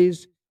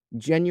always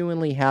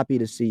genuinely happy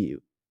to see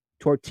you.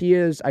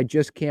 Tortillas I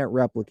just can't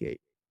replicate.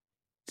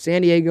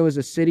 San Diego is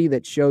a city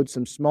that showed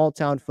some small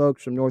town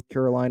folks from North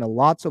Carolina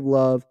lots of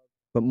love,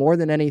 but more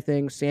than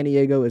anything, San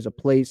Diego is a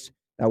place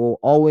that will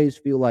always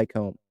feel like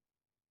home.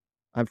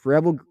 I'm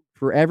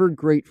forever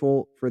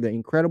grateful for the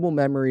incredible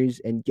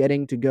memories and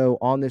getting to go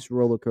on this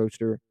roller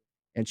coaster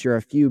and share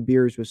a few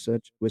beers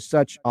with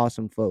such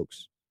awesome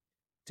folks.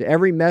 To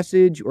every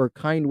message or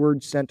kind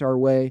word sent our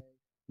way,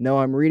 know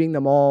I'm reading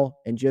them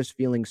all and just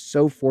feeling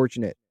so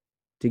fortunate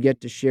to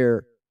get to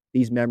share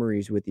these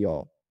memories with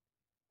y'all.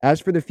 As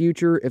for the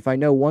future, if I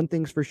know one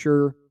thing's for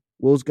sure,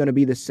 Will's going to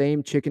be the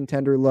same chicken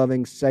tender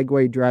loving,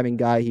 Segway driving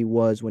guy he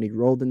was when he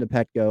rolled into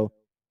Petco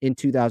in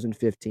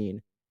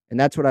 2015. And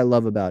that's what I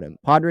love about him.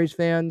 Padres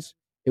fans,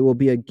 it will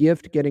be a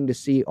gift getting to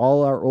see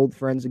all our old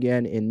friends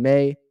again in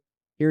May.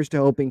 Here's to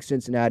hoping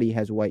Cincinnati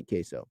has white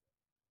queso.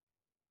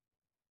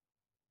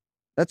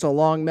 That's a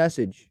long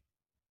message.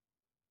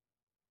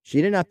 She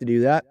didn't have to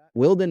do that.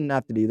 Will didn't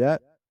have to do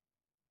that.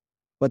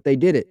 But they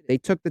did it. They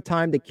took the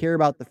time to care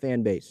about the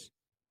fan base,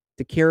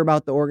 to care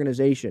about the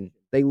organization.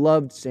 They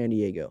loved San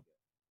Diego.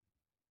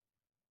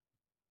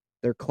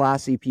 They're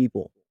classy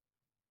people.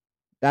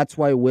 That's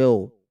why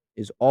Will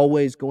is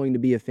always going to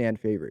be a fan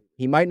favorite.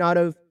 He might not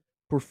have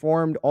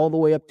performed all the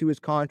way up to his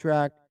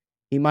contract.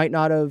 He might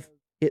not have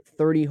hit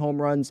 30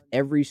 home runs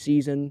every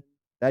season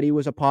that he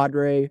was a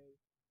Padre.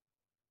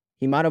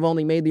 He might have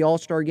only made the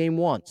All-Star game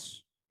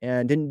once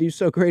and didn't do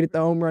so great at the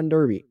home run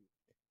derby.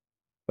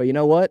 But you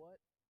know what?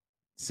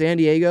 San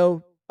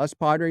Diego, us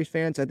Padres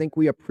fans, I think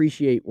we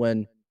appreciate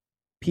when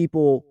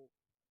people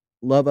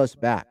love us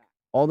back.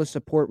 All the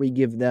support we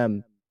give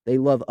them, they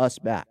love us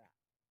back.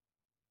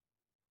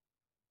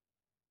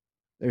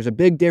 There's a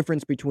big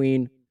difference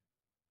between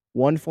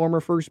one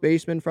former first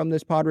baseman from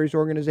this Padres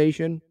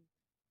organization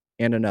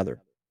and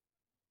another.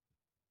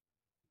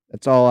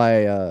 That's all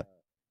I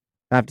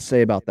have to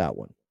say about that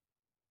one.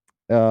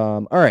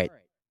 All right.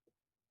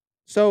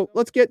 So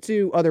let's get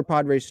to other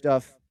Padres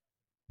stuff.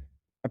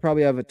 I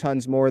probably have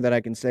tons more that I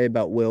can say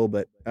about Will,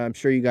 but I'm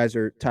sure you guys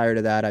are tired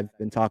of that. I've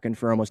been talking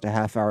for almost a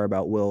half hour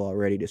about Will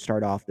already to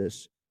start off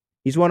this.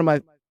 He's one of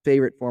my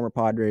favorite former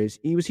Padres.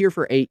 He was here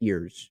for 8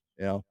 years,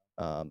 you know.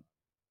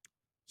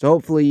 So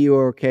hopefully you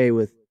are okay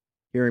with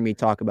hearing me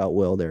talk about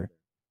Will there.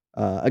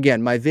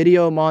 Again, my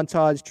video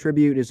montage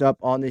tribute is up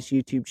on this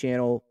YouTube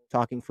channel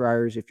Talking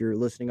Friars. If you're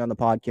listening on the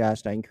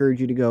podcast, I encourage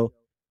you to go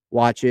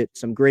watch it.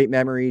 Some great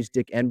memories.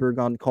 Dick Enberg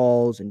on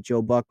calls and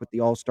Joe Buck with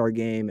the All-Star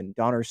game and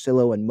Don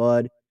Orsillo and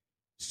Mud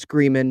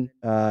screaming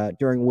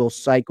during Will's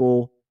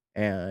cycle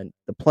and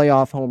the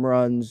playoff home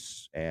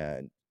runs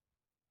and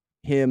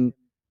him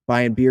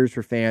buying beers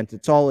for fans.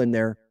 It's all in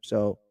there.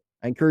 So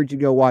I encourage you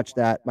to go watch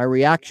that. My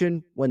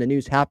reaction when the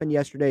news happened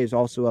yesterday is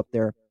also up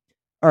there.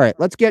 All right,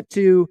 let's get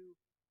to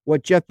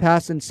what Jeff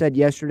Passan said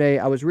yesterday.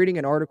 I was reading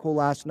an article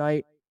last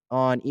night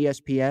on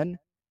ESPN.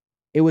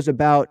 It was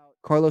about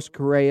Carlos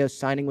Correa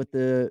signing with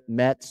the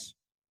Mets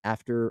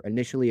after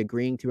initially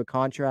agreeing to a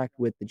contract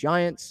with the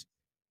Giants.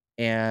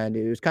 And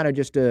it was kind of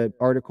just an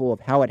article of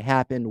how it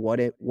happened,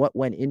 what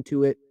went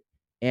into it.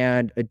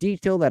 And a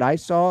detail that I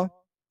saw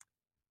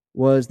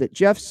was that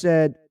Jeff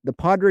said the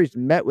Padres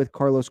met with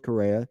Carlos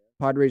Correa.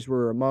 Padres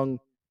were among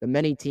the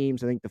many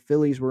teams, I think the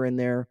Phillies were in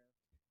there,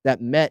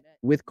 that met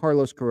with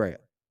Carlos Correa.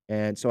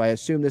 And so I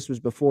assume this was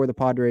before the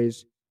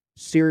Padres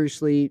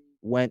seriously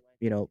went,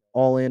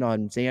 all in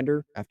on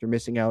Xander after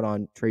missing out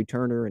on Trey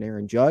Turner and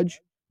Aaron Judge.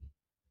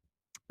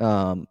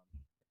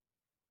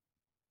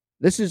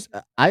 This is,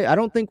 I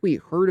don't think we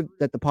heard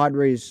that the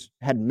Padres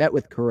had met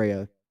with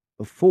Correa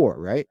before,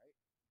 right?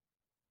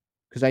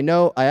 Because I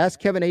know I asked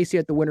Kevin Acee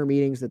at the winter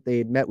meetings that they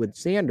had met with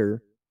Xander,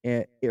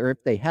 or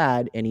if they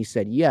had, and he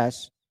said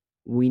yes.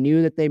 We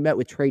knew that they met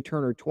with Trey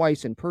Turner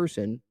twice in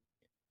person,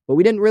 but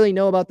we didn't really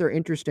know about their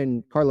interest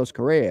in Carlos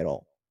Correa at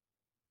all.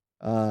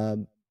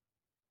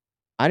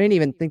 I didn't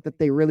even think that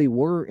they really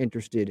were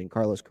interested in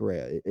Carlos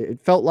Correa.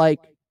 It felt like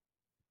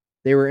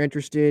they were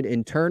interested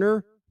in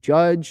Turner,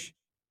 Judge,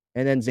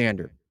 and then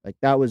Xander. Like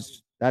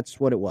that's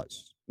what it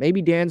was.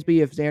 Maybe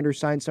Dansby if Xander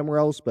signed somewhere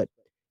else, but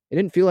it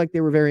didn't feel like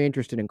they were very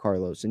interested in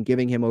Carlos and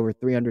giving him over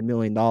 $300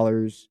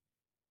 million.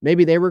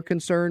 Maybe they were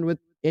concerned with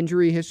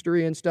injury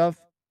history and stuff,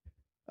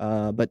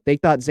 but they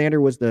thought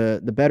Xander was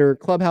the better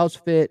clubhouse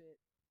fit.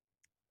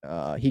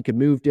 He could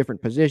move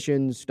different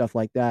positions, stuff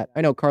like that.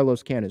 I know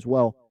Carlos can as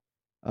well.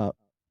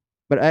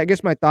 But I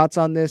guess my thoughts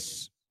on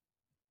this,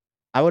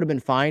 I would have been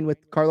fine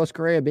with Carlos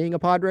Correa being a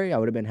Padre. I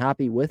would have been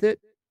happy with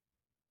it.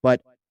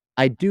 But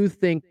I do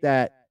think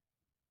that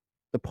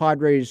the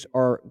Padres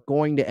are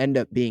going to end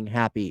up being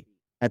happy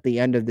at the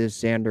end of this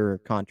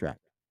Xander contract.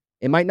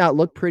 It might not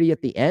look pretty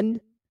at the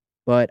end,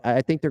 but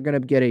I think they're going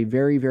to get a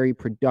very, very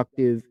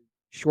productive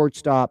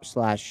shortstop /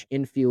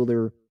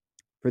 infielder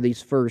for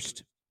these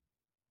first,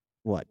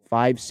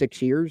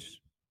 5-6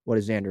 years? What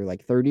is Xander,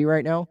 like 30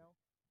 right now?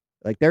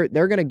 Like they're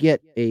going to get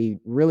a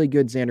really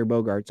good Xander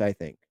Bogaerts, I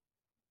think,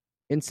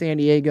 in San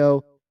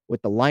Diego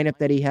with the lineup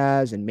that he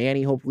has, and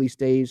Manny hopefully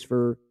stays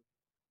for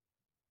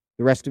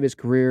the rest of his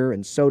career,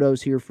 and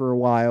Soto's here for a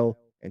while,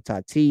 and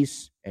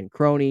Tatis and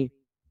Crony.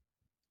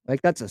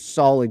 Like that's a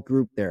solid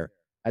group there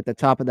at the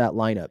top of that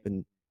lineup.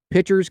 And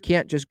pitchers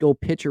can't just go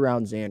pitch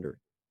around Xander.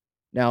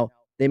 Now,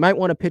 they might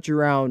want to pitch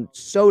around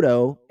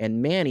Soto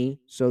and Manny,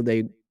 so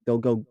they'd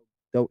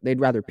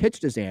rather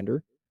pitch to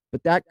Xander,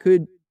 but that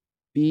could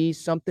be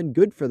something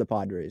good for the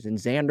Padres. And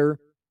Xander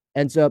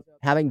ends up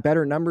having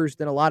better numbers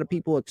than a lot of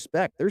people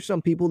expect. There's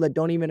some people that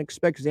don't even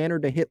expect Xander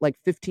to hit like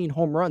 15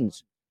 home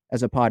runs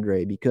as a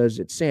Padre because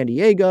it's San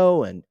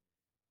Diego and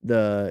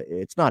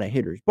it's not a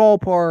hitter's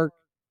ballpark,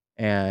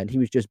 and he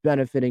was just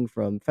benefiting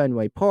from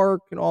Fenway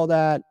Park and all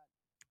that.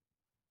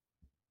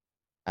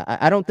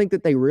 I don't think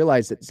that they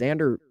realize that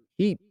Xander,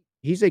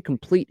 he's a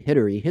complete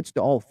hitter. He hits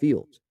to all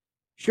fields.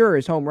 Sure,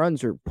 his home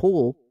runs are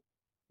pull,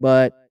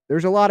 but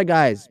there's a lot of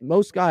guys,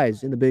 most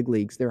guys in the big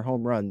leagues, their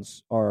home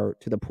runs are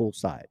to the pull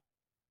side.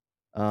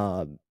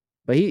 But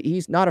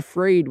he's not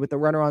afraid with a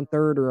runner on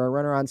third or a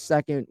runner on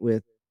second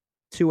with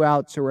 2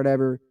 outs or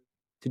whatever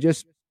to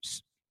just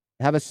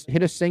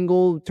hit a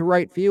single to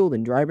right field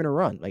and drive in a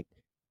run. Like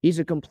he's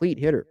a complete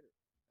hitter.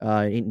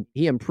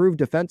 He improved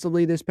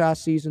defensively this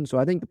past season, so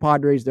I think the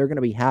Padres, they're going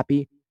to be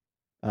happy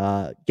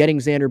getting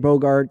Xander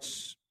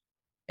Bogaerts.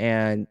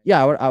 And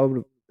yeah, that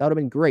would have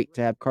been great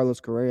to have Carlos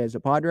Correa as a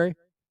Padre,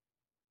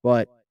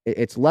 but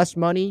it's less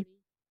money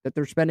that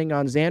they're spending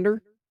on Xander.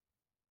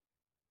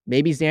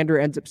 Maybe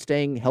Xander ends up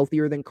staying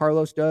healthier than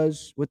Carlos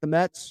does with the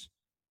Mets,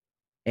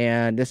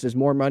 and this is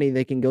more money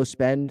they can go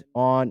spend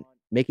on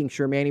making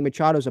sure Manny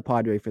Machado's a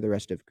Padre for the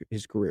rest of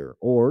his career,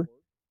 or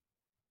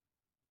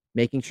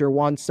making sure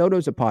Juan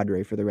Soto's a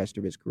Padre for the rest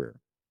of his career.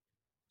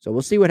 So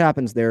we'll see what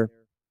happens there.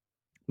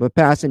 But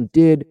Passan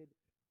did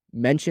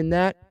mention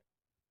that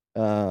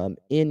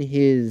in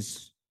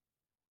his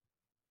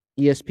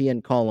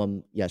ESPN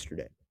column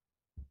yesterday.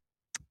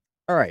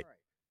 All right.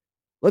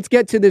 Let's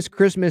get to this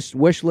Christmas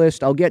wish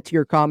list. I'll get to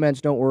your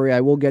comments. Don't worry. I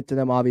will get to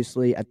them,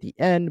 obviously, at the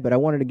end. But I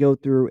wanted to go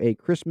through a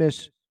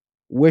Christmas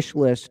wish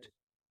list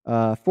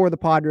for the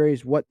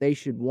Padres, what they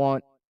should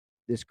want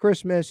this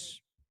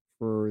Christmas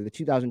for the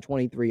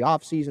 2023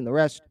 offseason, the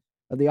rest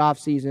of the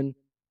offseason,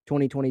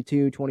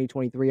 2022,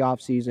 2023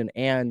 offseason,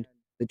 and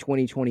the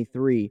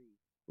 2023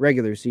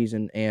 regular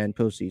season and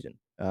postseason.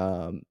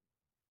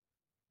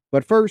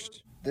 But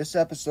first, this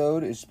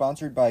episode is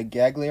sponsored by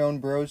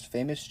Gaglione Bros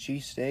Famous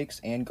Cheesesteaks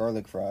and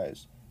Garlic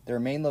Fries. Their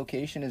main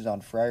location is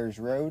on Friars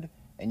Road,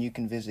 and you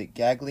can visit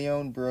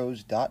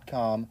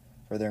gaglionebros.com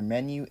for their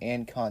menu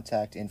and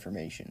contact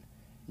information.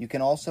 You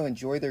can also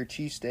enjoy their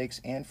cheesesteaks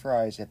and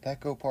fries at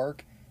Petco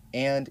Park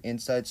and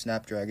inside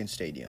Snapdragon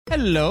Stadium.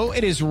 Hello,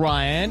 it is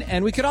Ryan,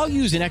 and we could all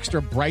use an extra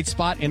bright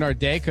spot in our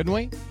day, couldn't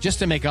we? Just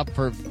to make up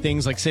for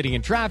things like sitting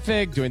in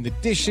traffic, doing the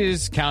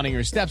dishes, counting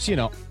your steps,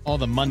 all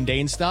the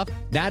mundane stuff.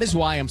 That is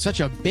why I'm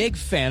such a big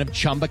fan of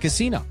Chumba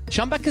Casino.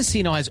 Chumba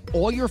Casino has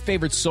all your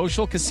favorite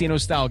social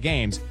casino-style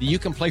games that you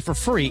can play for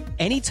free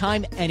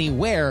anytime,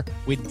 anywhere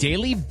with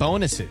daily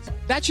bonuses.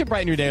 That should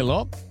brighten your day a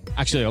little.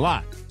 Actually, a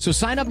lot. So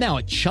sign up now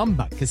at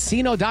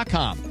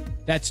ChumbaCasino.com.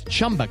 That's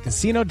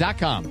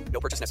ChumbaCasino.com. No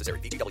purchase necessary.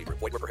 VGW Group.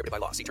 Void where prohibited by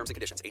law. See terms and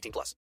conditions.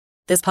 18+.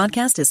 This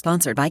podcast is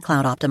sponsored by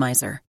Cloud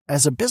Optimizer.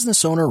 As a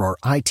business owner or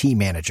IT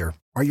manager,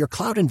 are your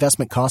cloud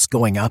investment costs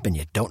going up and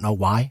you don't know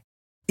why?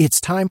 It's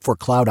time for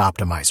Cloud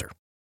Optimizer.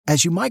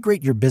 As you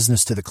migrate your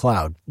business to the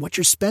cloud, what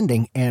you're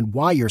spending and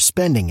why you're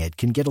spending it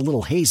can get a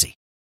little hazy.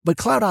 But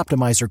Cloud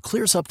Optimizer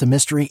clears up the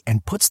mystery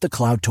and puts the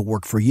cloud to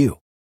work for you.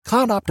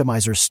 Cloud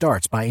Optimizer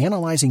starts by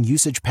analyzing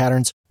usage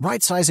patterns,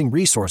 right-sizing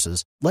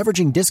resources,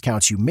 leveraging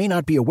discounts you may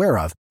not be aware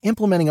of,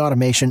 implementing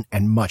automation,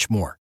 and much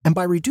more. And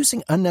by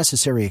reducing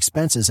unnecessary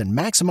expenses and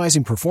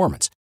maximizing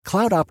performance,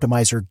 Cloud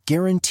Optimizer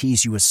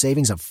guarantees you a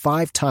savings of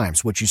 5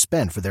 times what you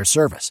spend for their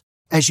service.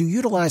 As you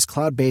utilize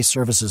cloud-based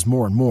services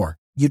more and more,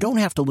 you don't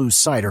have to lose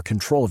sight or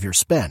control of your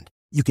spend.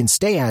 You can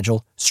stay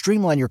agile,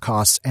 streamline your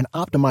costs, and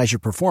optimize your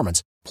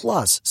performance,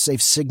 plus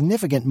save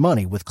significant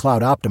money with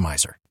Cloud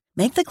Optimizer.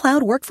 Make the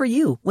cloud work for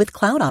you with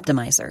Cloud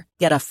Optimizer.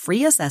 Get a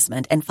free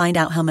assessment and find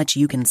out how much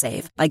you can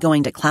save by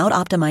going to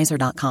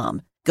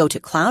cloudoptimizer.com. Go to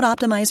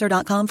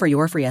cloudoptimizer.com for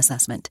your free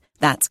assessment.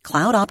 That's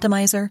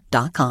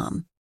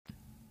cloudoptimizer.com.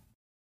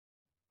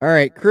 All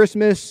right,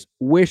 Christmas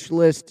wish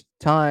list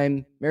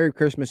time. Merry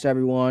Christmas,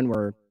 everyone.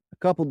 We're a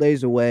couple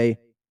days away.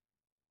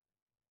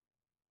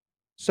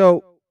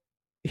 So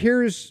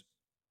here's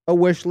a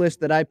wish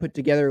list that I put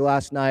together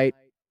last night,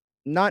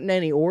 not in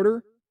any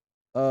order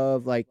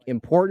of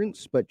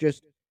importance, but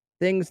just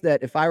things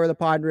that if I were the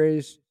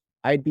Padres,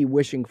 I'd be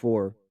wishing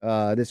for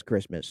this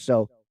Christmas.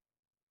 So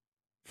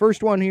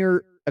first one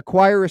here,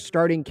 acquire a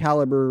starting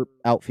caliber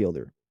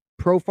outfielder.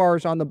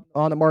 Profar's on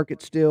the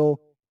market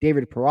still.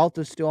 David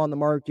Peralta's still on the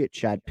market.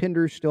 Chad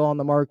Pinder's still on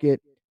the market.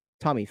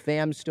 Tommy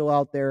Pham's still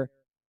out there.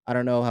 I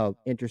don't know how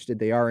interested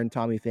they are in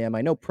Tommy Pham.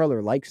 I know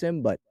Preller likes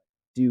him, but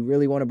do you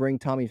really want to bring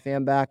Tommy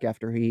Pham back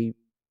after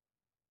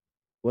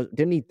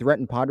didn't he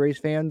threaten Padres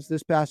fans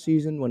this past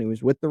season when he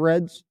was with the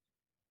Reds?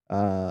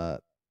 So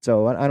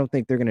I don't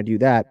think they're going to do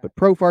that. But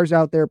Profar's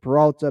out there,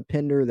 Peralta,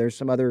 Pinder. There's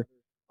some other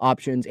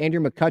options.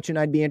 Andrew McCutchen,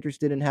 I'd be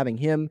interested in having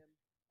him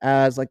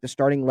as the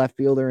starting left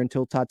fielder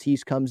until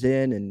Tatis comes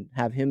in and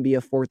have him be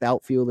a fourth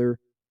outfielder.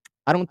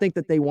 I don't think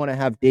that they want to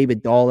have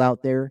David Dahl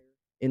out there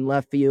in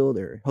left field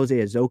or Jose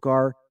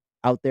Azocar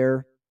out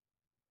there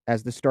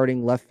as the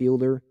starting left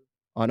fielder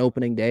on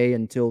opening day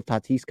until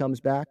Tatis comes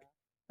back.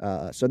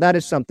 So that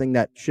is something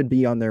that should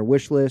be on their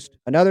wish list.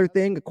 Another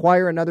thing,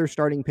 acquire another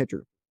starting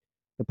pitcher.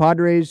 The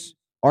Padres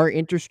are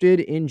interested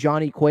in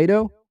Johnny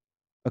Cueto,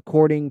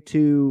 according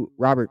to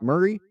Robert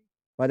Murray.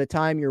 By the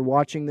time you're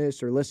watching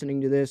this or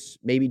listening to this,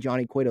 maybe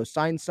Johnny Cueto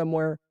signed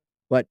somewhere.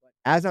 But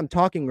as I'm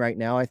talking right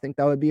now, I think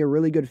that would be a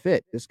really good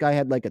fit. This guy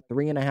had a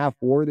 3.5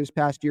 WAR this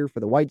past year for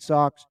the White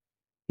Sox.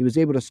 He was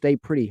able to stay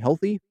pretty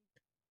healthy.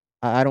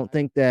 I don't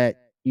think that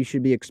you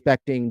should be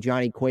expecting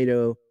Johnny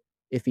Cueto,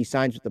 if he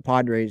signs with the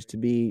Padres, to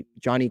be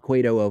Johnny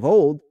Cueto of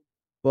old.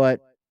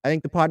 But I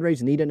think the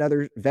Padres need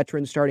another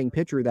veteran starting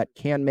pitcher that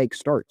can make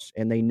starts.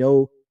 And they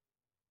know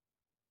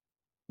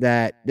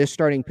that this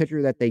starting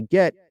pitcher that they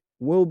get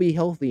will be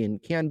healthy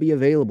and can be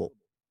available.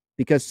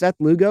 Because Seth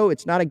Lugo,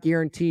 it's not a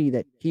guarantee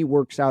that he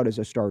works out as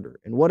a starter.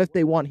 And what if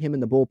they want him in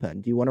the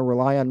bullpen? Do you want to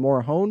rely on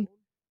Morejon,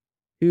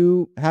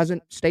 who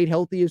hasn't stayed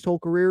healthy his whole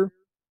career?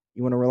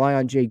 You want to rely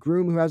on Jay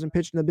Groom, who hasn't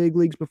pitched in the big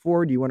leagues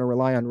before? Do you want to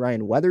rely on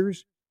Ryan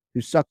Weathers,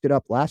 who sucked it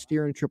up last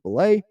year in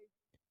AAA?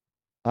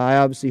 I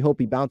obviously hope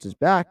he bounces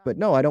back, but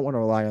no, I don't want to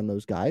rely on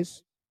those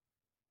guys.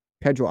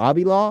 Pedro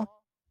Avila?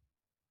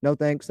 No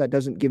thanks. That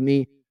doesn't give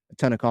me a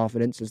ton of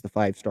confidence as the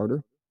 5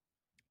 starter.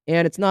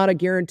 And it's not a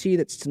guarantee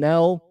that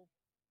Snell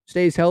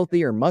stays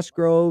healthy or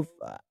Musgrove.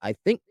 I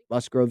think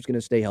Musgrove's going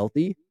to stay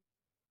healthy.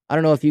 I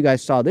don't know if you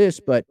guys saw this,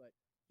 but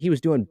he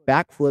was doing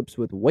backflips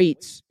with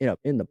weights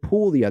in the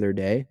pool the other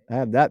day. I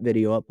have that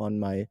video up on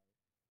my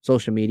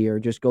social media, or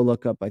just go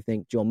look up, I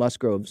think, Joe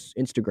Musgrove's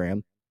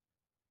Instagram.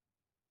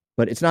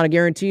 But it's not a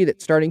guarantee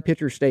that starting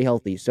pitchers stay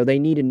healthy, so they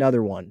need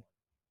another one,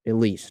 at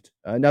least.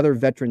 Another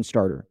veteran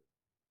starter.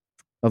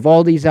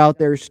 Evaldi's out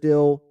there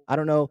still. I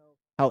don't know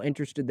how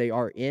interested they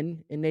are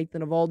in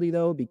Nathan Eovaldi,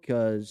 though,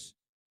 because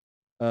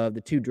of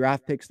the 2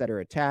 draft picks that are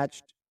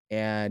attached.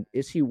 And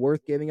is he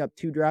worth giving up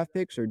 2 draft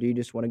picks, or do you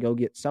just want to go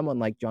get someone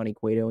like Johnny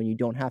Cueto and you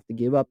don't have to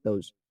give up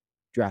those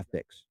draft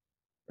picks,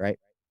 right?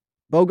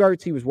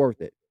 Bogarts, he was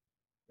worth it,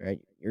 right?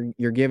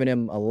 You're giving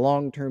him a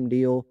long-term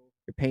deal.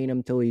 You're paying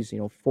him till he's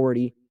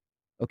 40.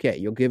 Okay,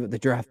 you'll give it the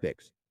draft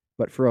picks.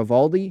 But for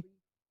Eovaldi,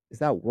 Is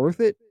that worth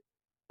it?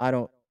 I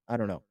don't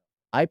know.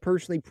 I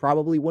personally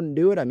probably wouldn't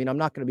do it. I mean, I'm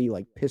not going to be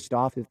like pissed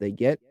off if they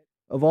get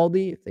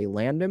Eovaldi, if they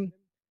land him,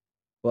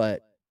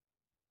 but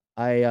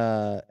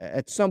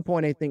at some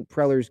point I think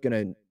Preller's going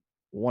to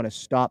want to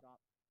stop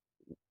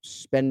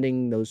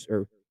spending those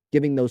or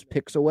giving those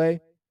picks away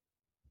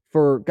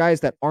for guys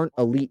that aren't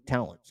elite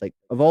talents. Like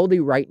Eovaldi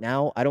right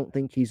now, I don't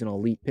think he's an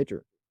elite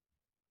pitcher.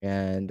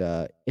 And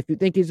if you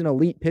think he's an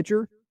elite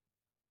pitcher,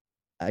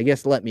 I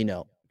guess let me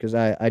know, because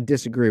I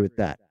disagree with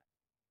that.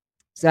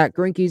 Zach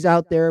Greinke's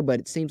out there, but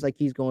it seems like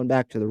he's going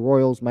back to the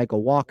Royals.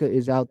 Michael Wacha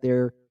is out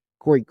there.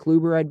 Corey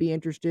Kluber, I'd be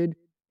interested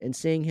in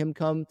seeing him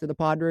come to the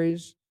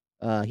Padres.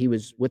 He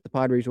was with the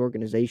Padres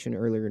organization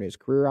earlier in his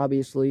career,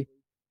 obviously.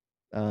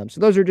 So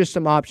those are just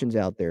some options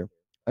out there.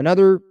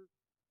 Another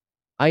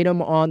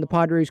item on the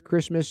Padres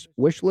Christmas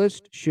wish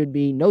list should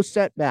be no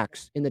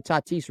setbacks in the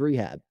Tatis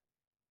rehab.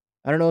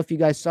 I don't know if you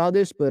guys saw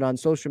this, but on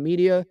social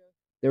media,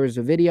 there was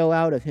a video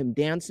out of him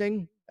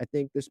dancing. I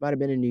think this might have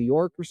been in New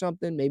York or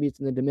something. Maybe it's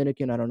in the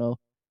Dominican. I don't know.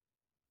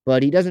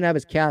 But he doesn't have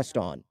his cast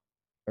on,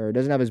 or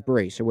doesn't have his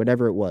brace, or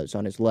whatever it was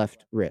on his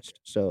left wrist,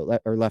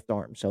 or left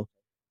arm. So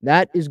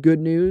that is good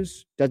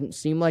news. Doesn't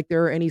seem like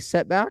there are any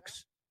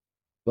setbacks,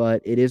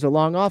 but it is a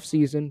long off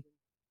season,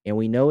 and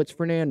we know it's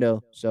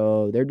Fernando.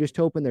 So they're just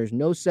hoping there's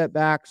no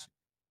setbacks.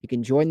 He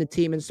can join the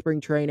team in spring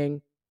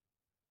training.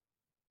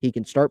 He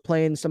can start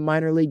playing some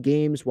minor league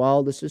games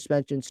while the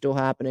suspension's still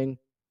happening.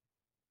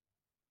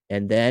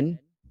 And then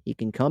he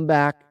can come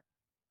back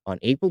on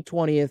April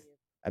 20th.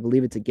 I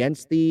believe it's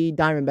against the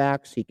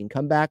Diamondbacks. He can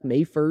come back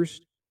May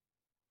 1st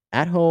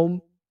at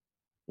home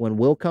when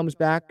Will comes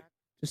back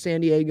to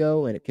San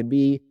Diego, and it could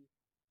be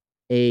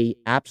a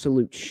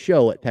absolute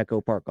show at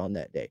Petco Park on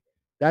that day.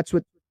 That's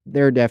what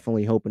they're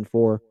definitely hoping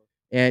for.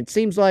 And it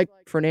seems like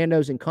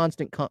Fernando's in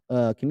constant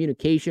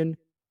communication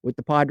with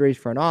the Padres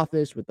front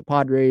office, with the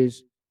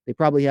Padres. They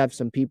probably have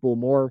some people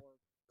more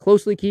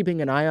closely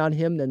keeping an eye on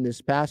him than this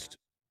past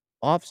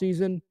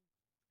offseason.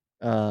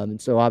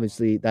 And so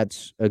obviously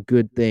that's a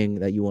good thing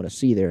that you want to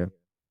see there.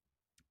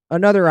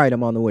 Another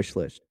item on the wish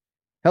list,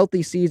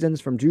 healthy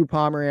seasons from Drew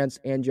Pomeranz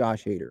and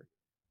Josh Hader.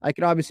 I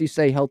could obviously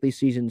say healthy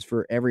seasons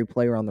for every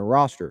player on the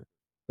roster,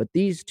 but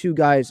these two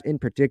guys in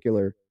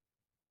particular,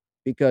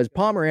 because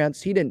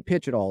Pomeranz, he didn't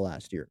pitch at all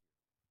last year.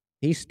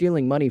 He's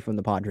stealing money from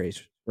the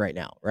Padres right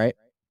now, right?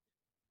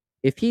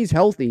 If he's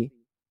healthy,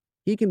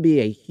 he can be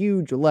a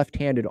huge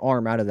left-handed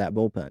arm out of that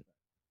bullpen.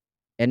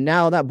 And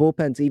now that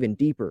bullpen's even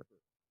deeper.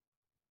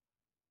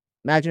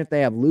 Imagine if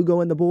they have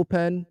Lugo in the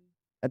bullpen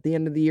at the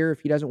end of the year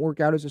if he doesn't work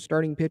out as a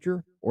starting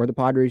pitcher, or the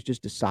Padres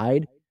just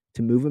decide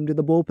to move him to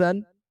the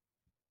bullpen.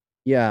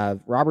 Yeah,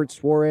 Robert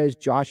Suarez,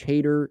 Josh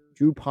Hader,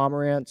 Drew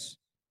Pomeranz,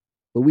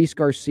 Luis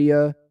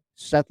Garcia,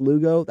 Seth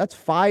Lugo. That's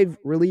 5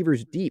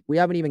 relievers deep. We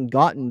haven't even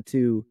gotten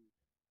to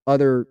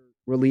other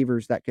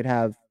relievers that could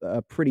have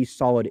a pretty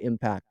solid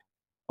impact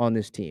on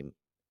this team,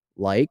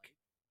 like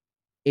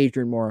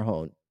Adrian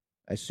Morejon.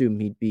 I assume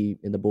he'd be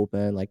in the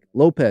bullpen, like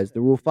Lopez,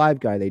 the Rule 5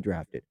 guy they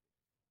drafted.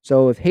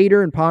 So if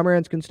Hader and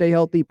Pomeranz can stay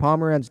healthy,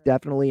 Pomeranz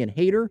definitely, and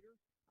Hader,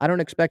 I don't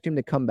expect him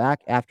to come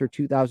back after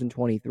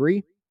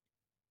 2023.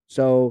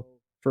 So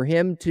for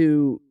him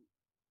to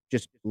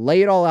just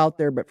lay it all out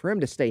there, but for him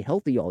to stay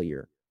healthy all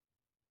year.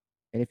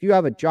 And if you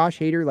have a Josh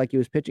Hader like he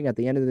was pitching at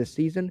the end of this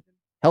season,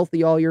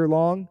 healthy all year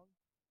long,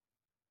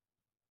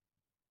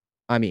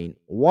 I mean,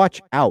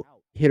 watch out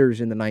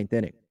hitters in the 9th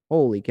inning.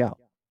 Holy cow.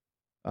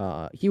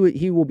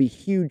 He will be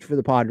huge for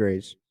the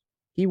Padres.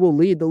 He will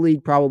lead the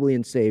league probably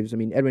in saves. I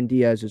mean, Edwin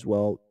Diaz as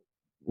well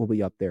will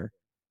be up there.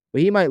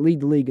 But he might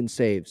lead the league in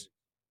saves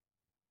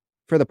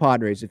for the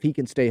Padres if he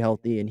can stay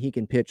healthy and he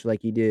can pitch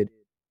like he did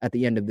at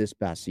the end of this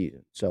past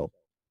season. So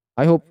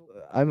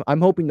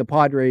I'm hoping the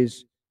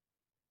Padres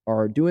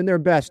are doing their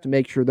best to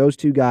make sure those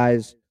two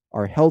guys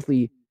are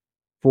healthy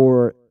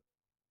for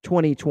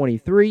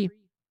 2023.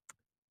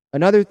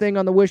 Another thing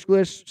on the wish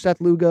list,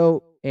 Seth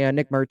Lugo and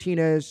Nick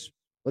Martinez.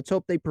 Let's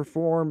hope they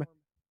perform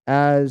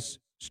as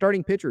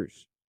starting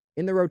pitchers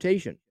in the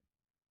rotation.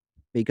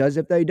 Because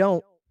if they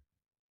don't,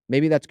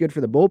 maybe that's good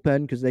for the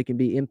bullpen because they can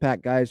be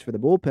impact guys for the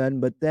bullpen.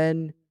 But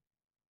then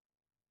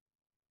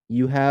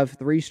you have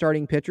 3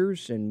 starting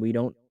pitchers, and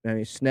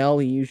Snell,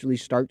 he usually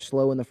starts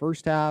slow in the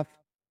first half.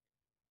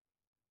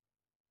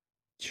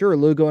 Sure,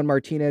 Lugo and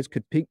Martinez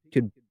could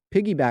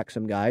piggyback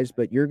some guys,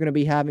 but you're going to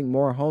be having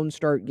more home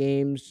start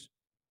games,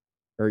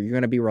 or you're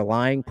going to be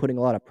putting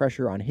a lot of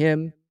pressure on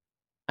him.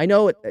 I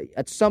know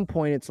at some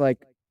point it's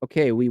like,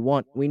 okay, we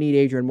need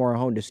Adrian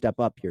Morejon to step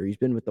up here. He's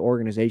been with the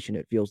organization,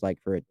 it feels like,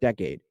 for a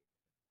decade.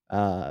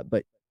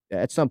 But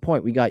at some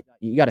point you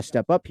got to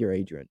step up here,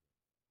 Adrian.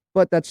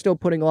 But that's still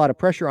putting a lot of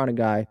pressure on a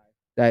guy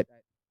that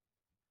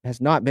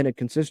has not been a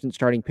consistent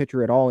starting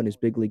pitcher at all in his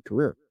big league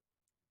career.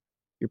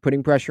 You're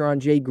putting pressure on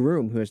Jay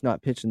Groom, who has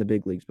not pitched in the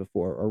big leagues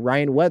before, or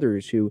Ryan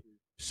Weathers, who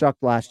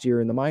sucked last year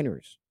in the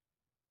minors.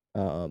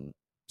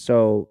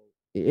 So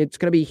it's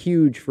going to be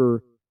huge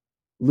for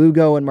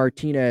Lugo and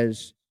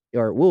Martinez,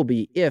 or it will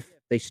be if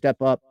they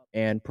step up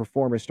and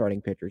perform as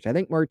starting pitchers. I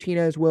think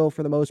Martinez will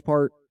for the most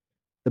part.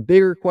 The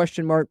bigger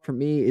question mark for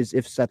me is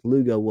if Seth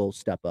Lugo will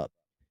step up,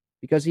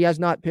 because he has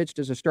not pitched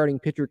as a starting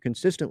pitcher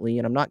consistently,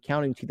 and I'm not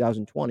counting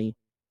 2020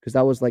 because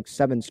that was like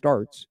 7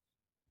 starts.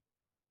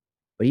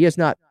 But he has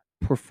not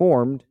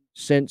performed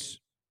since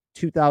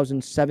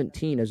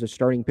 2017 as a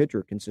starting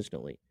pitcher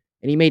consistently.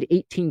 And he made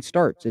 18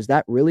 starts. Is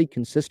that really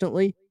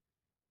consistently?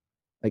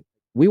 Like,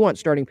 we want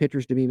starting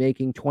pitchers to be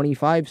making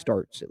 25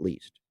 starts at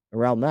least,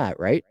 around that,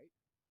 right?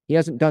 He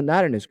hasn't done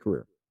that in his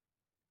career.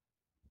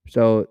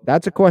 So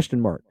that's a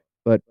question mark.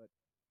 But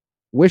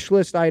wish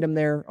list item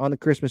there on the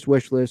Christmas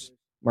wish list,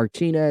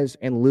 Martinez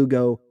and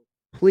Lugo,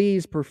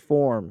 please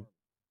perform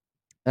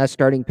as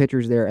starting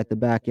pitchers there at the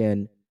back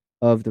end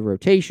of the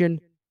rotation.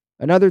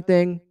 Another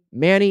thing,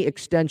 Manny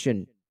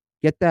extension.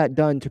 Get that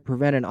done to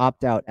prevent an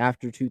opt-out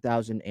after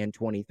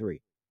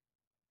 2023.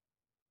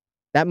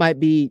 That might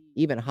be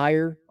even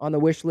higher on the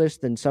wish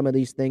list than some of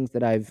these things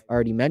that I've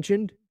already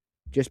mentioned,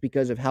 just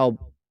because of how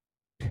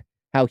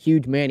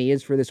huge Manny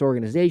is for this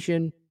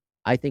organization.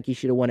 I think he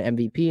should have won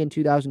MVP in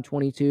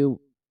 2022.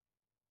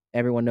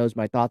 Everyone knows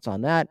my thoughts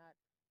on that.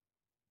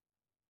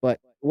 But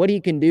what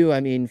he can do, I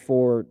mean,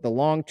 for the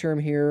long term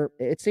here,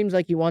 it seems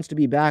like he wants to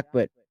be back,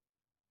 but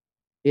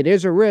it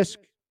is a risk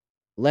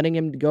letting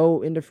him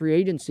go into free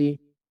agency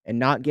and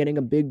not getting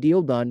a big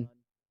deal done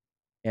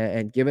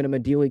and giving him a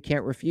deal he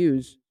can't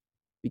refuse.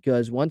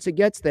 Because once it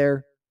gets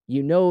there,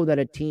 you know that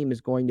a team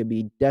is going to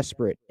be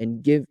desperate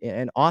and give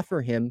and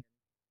offer him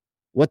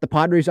what the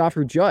Padres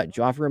offer Judge,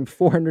 offer him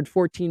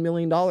 $414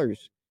 million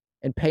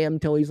and pay him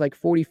till he's like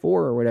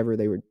 44 or whatever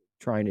they were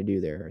trying to do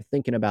there or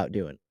thinking about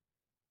doing.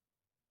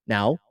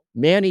 Now,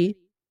 Manny,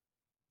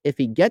 if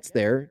he gets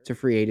there to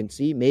free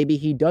agency, maybe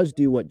he does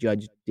do what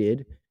Judge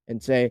did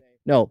and say,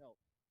 no,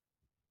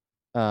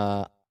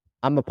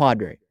 I'm a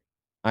Padre.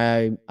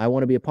 I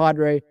want to be a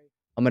Padre.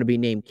 I'm going to be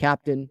named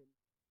captain.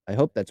 I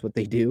hope that's what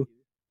they do.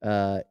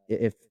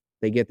 If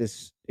they get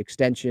this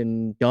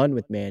extension done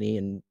with Manny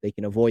and they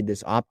can avoid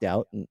this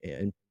opt-out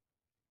and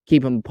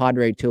keep him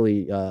Padre till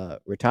he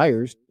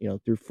retires,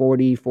 through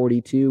 40,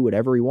 42,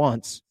 whatever he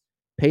wants,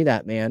 pay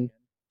that man,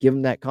 give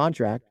him that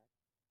contract.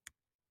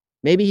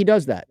 Maybe he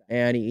does that,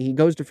 and he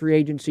goes to free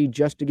agency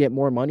just to get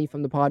more money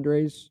from the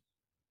Padres.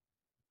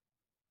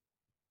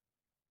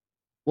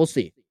 We'll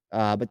see.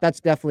 But that's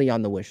definitely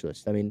on the wish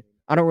list. I mean,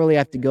 I don't really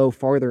have to go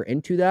farther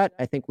into that.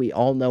 I think we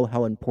all know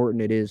how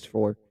important it is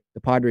for the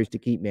Padres to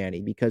keep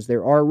Manny because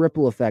there are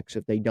ripple effects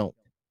if they don't.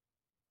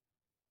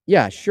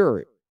 Yeah,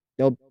 sure.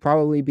 They'll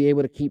probably be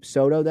able to keep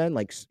Soto then.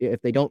 Like,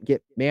 if they don't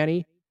get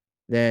Manny,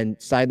 then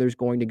Seidler's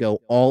going to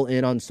go all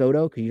in on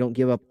Soto because you don't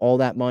give up all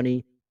that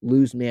money,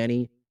 lose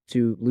Manny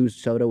to lose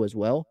Soto as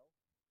well.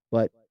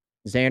 But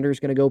Xander's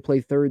going to go play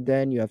third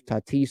then. You have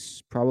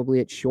Tatis probably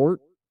at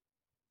short.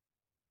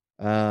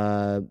 What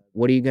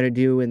are you going to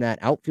do in that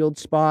outfield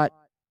spot?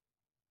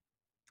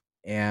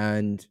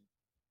 And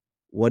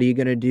what are you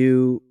going to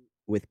do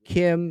with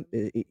Kim?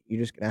 You're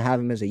just going to have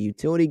him as a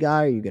utility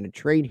guy? Are you going to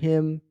trade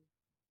him?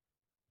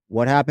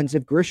 What happens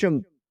if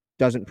Grisham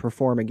doesn't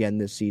perform again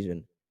this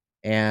season?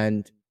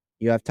 And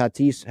you have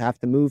Tatis have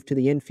to move to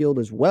the infield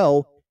as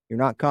well. You're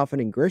not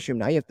confident in Grisham.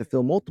 Now you have to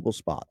fill multiple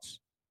spots.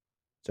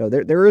 So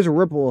there is a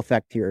ripple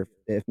effect here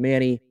if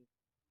Manny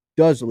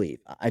does leave.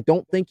 I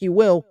don't think he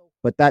will,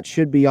 but that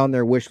should be on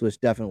their wish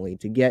list definitely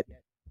to get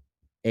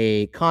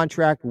a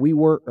contract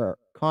rework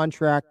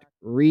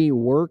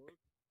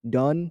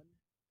done,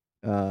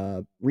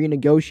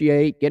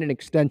 renegotiate, get an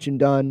extension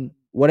done,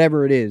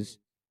 whatever it is.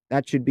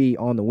 That should be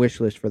on the wish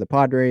list for the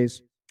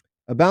Padres.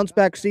 A bounce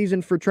back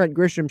season for Trent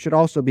Grisham should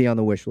also be on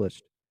the wish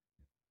list.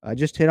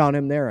 Just hit on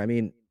him there. I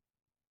mean,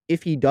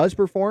 if he does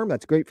perform,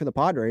 that's great for the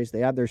Padres. They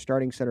have their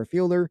starting center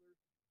fielder,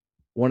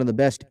 one of the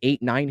best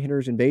 8-9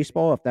 hitters in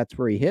baseball, if that's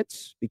where he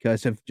hits,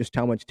 because of just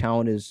how much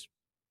talent is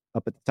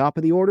up at the top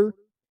of the order.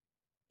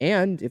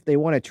 And if they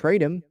want to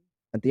trade him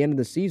at the end of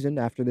the season,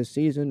 after this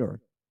season,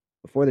 or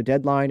before the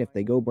deadline, if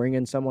they go bring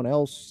in someone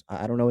else,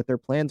 I don't know what their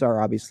plans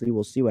are, obviously.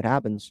 We'll see what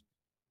happens.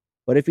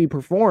 But if he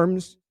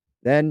performs,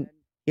 then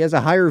he has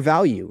a higher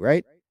value,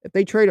 right? If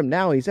they trade him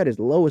now, he's at his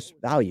lowest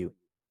value,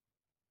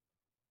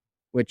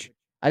 which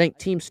I think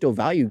teams still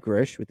value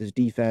Grish with his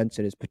defense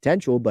and his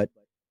potential, but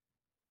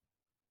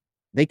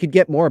they could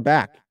get more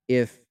back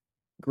if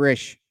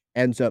Grish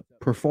ends up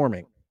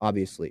performing,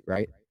 obviously,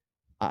 right?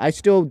 I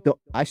still don't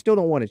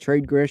want to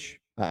trade Grish.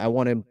 I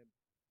want to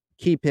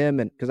keep him,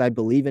 and because I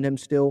believe in him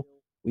still.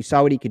 We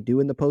saw what he could do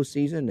in the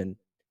postseason, and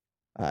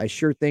I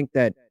sure think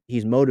that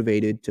he's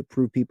motivated to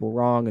prove people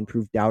wrong and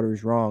prove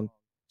doubters wrong.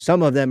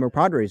 Some of them are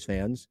Padres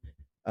fans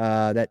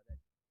that,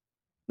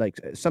 like,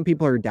 some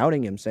people are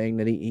doubting him, saying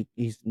that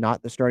he's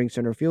not the starting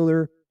center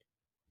fielder.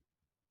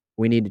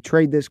 We need to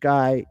trade this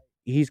guy.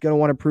 He's going to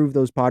want to prove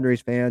those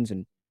Padres fans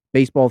and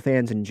baseball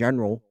fans in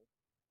general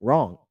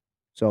wrong.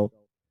 So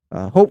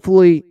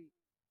hopefully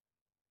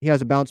he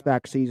has a bounce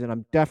back season.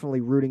 I'm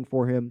definitely rooting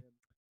for him.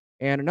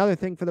 And another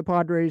thing for the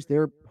Padres,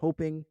 they're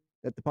hoping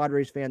that the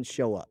Padres fans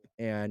show up.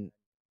 And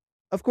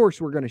of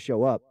course we're going to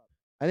show up.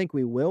 I think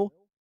we will.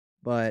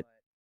 But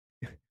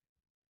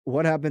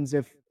what happens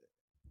if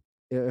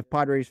if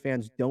Padres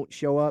fans don't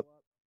show up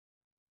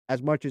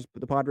as much as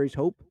the Padres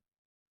hope,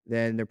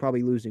 then they're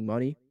probably losing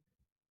money.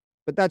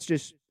 But that's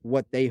just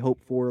what they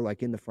hope for,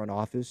 like in the front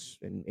office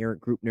and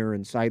Eric Grupner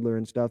and Seidler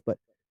and stuff. But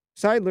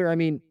Seidler, I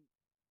mean,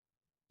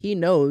 he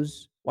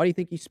knows. Why do you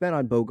think he spent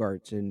on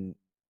Bogarts? And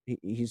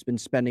he's been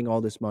spending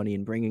all this money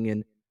and bringing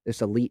in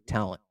this elite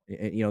talent,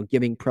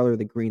 giving Preller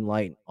the green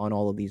light on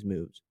all of these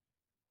moves.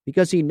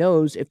 Because he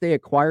knows if they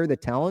acquire the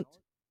talent,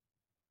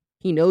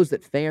 he knows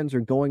that fans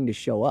are going to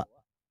show up.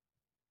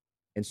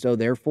 And so,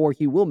 therefore,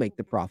 he will make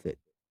the profit,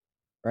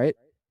 right?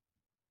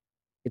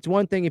 It's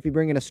one thing if you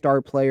bring in a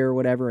star player or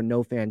whatever and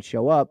no fans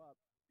show up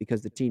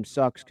because the team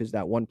sucks because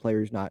that one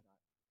player's not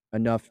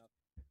enough.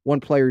 One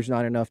player's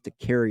not enough to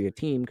carry a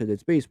team because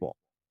it's baseball.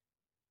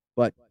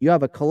 But you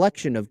have a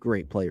collection of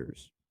great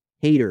players.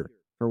 Hader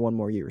for one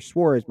more year.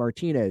 Suarez,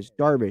 Martinez,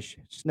 Darvish,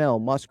 Snell,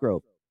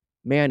 Musgrove,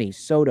 Manny,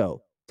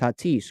 Soto,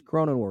 Tatis,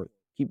 Cronenworth.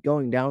 Keep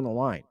going down the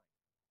line.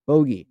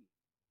 Bogey.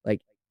 Like,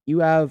 you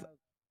have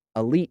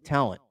elite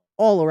talent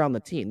all around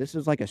the team. This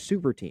is like a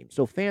super team.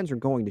 So fans are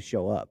going to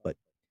show up, but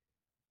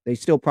they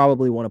still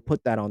probably want to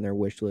put that on their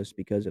wish list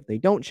because if they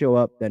don't show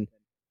up, then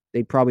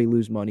they'd probably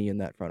lose money in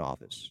that front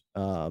office.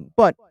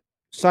 But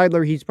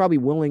Seidler, he's probably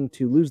willing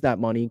to lose that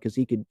money because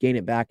he could gain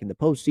it back in the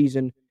postseason.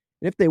 And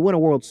if they win a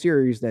World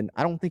Series, then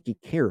I don't think he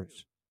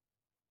cares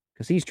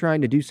because he's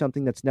trying to do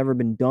something that's never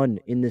been done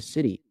in this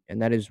city,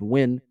 and that is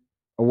win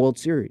a World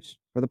Series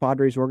for the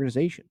Padres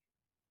organization.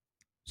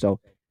 So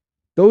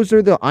those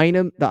are the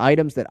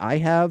items that I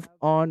have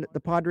on the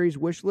Padres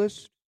wish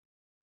list.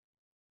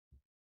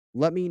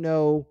 Let me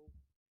know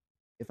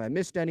if I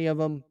missed any of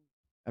them.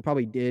 I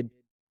probably did.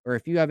 Or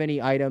if you have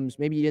any items,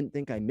 maybe you didn't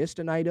think I missed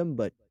an item,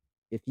 but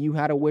if you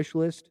had a wish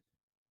list,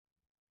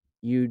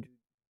 you'd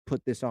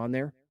put this on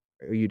there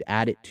or you'd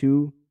add it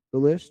to the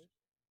list.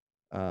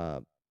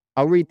 I'll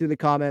read through the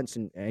comments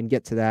and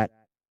get to that.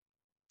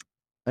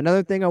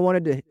 Another thing I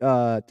wanted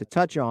to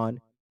touch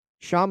on,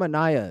 Sean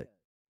Manaea.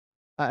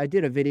 I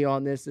did a video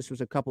on this. This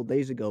was a couple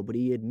days ago, but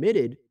he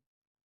admitted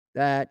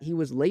that he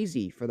was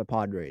lazy for the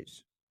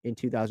Padres in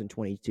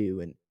 2022,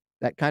 and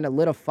that kind of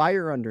lit a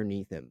fire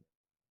underneath him.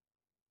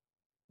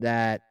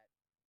 That,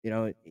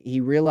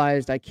 he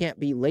realized I can't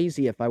be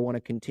lazy if I want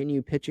to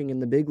continue pitching in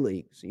the big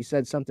leagues. He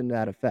said something to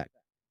that effect.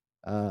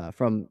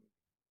 According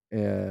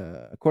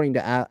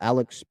to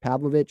Alex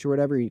Pavlovich or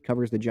whatever, he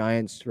covers the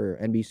Giants for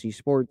NBC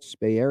Sports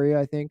Bay Area,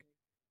 I think.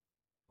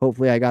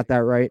 Hopefully I got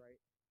that right.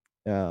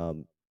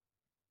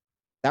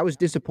 That was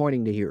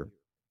disappointing to hear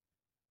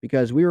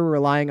because we were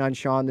relying on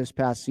Sean this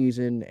past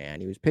season,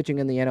 and he was pitching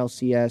in the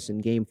NLCS in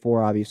Game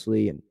 4,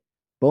 obviously, and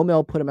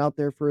Bomel put him out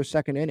there for a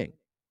second inning.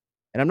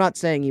 And I'm not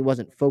saying he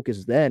wasn't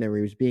focused then or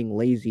he was being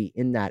lazy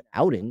in that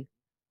outing,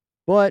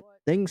 but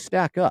things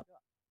stack up.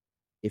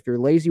 If you're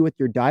lazy with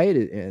your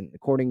diet, and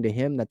according to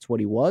him, that's what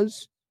he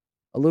was,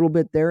 a little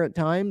bit there at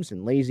times,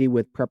 and lazy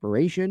with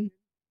preparation,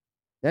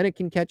 then it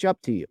can catch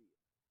up to you.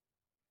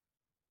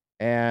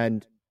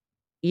 And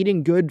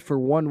eating good for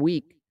 1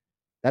 week,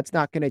 that's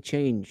not going to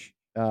change,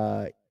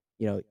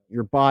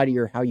 your body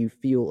or how you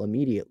feel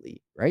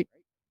immediately, right?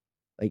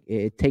 Like,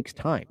 it takes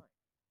time.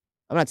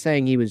 I'm not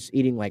saying he was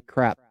eating like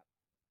crap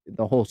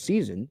the whole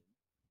season,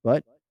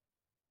 but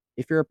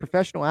if you're a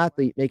professional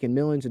athlete making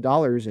millions of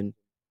dollars, and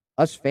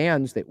us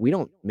fans that we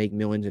don't make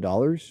millions of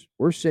dollars,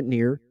 we're sitting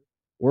here,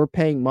 we're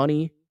paying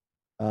money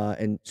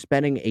and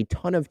spending a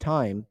ton of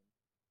time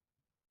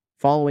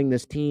following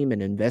this team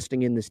and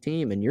investing in this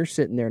team, and you're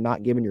sitting there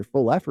not giving your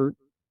full effort.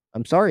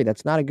 I'm sorry,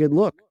 that's not a good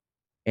look.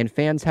 And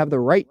fans have the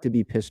right to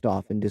be pissed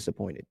off and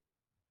disappointed.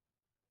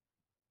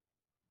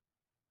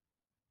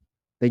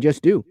 They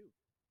just do.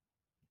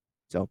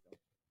 So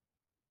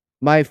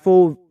my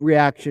full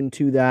reaction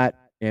to that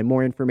and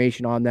more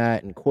information on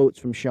that and quotes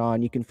from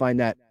Sean, you can find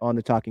that on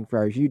the Talking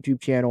Friars YouTube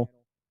channel.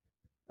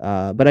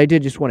 But I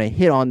did just want to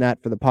hit on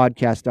that for the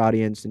podcast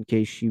audience in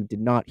case you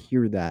did not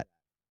hear that.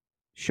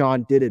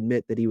 Sean did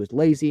admit that he was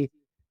lazy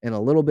and a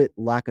little bit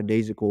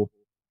lackadaisical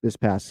this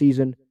past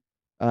season.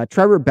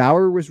 Trevor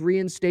Bauer was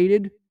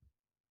reinstated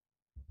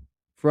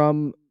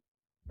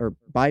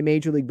by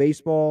Major League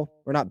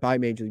Baseball, or not by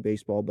Major League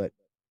Baseball, but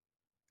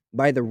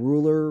by the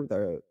ruler,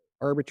 the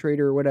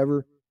arbitrator or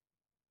whatever.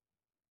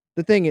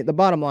 The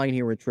bottom line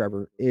here with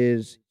Trevor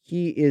is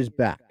he is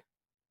back.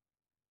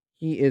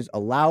 He is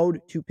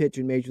allowed to pitch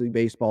in Major League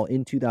Baseball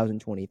in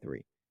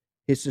 2023.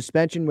 His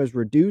suspension was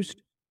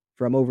reduced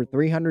from over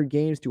 300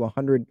 games to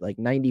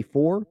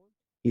 194.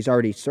 He's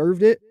already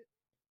served it.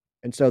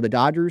 And so the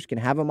Dodgers can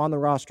have him on the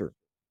roster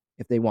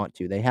if they want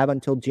to. They have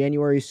until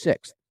January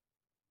 6th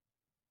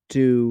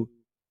to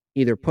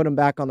either put him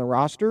back on the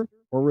roster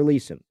or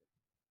release him.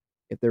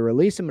 If they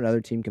release him,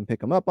 another team can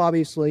pick him up,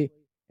 obviously,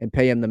 and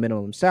pay him the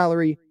minimum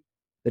salary.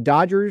 The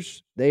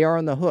Dodgers, they are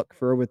on the hook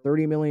for over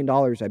 $30 million,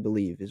 I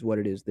believe, is what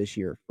it is this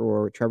year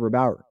for Trevor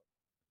Bauer.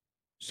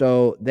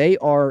 So they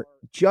are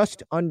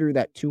just under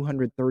that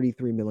 $233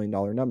 million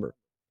number.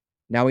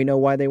 Now we know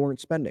why they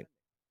weren't spending.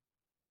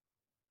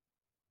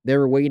 They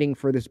were waiting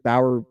for this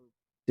Bauer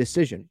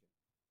decision.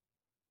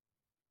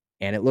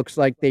 And it looks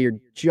like they are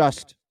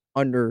just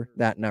under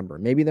that number.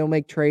 Maybe they'll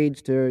make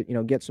trades to,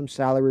 get some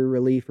salary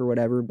relief or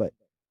whatever, but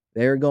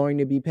they're going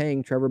to be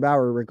paying Trevor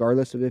Bauer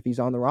regardless of if he's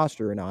on the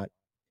roster or not.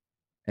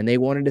 And they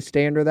wanted to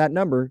stay under that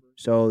number,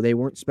 so they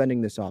weren't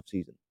spending this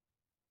offseason.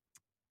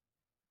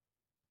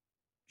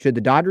 Should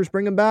the Dodgers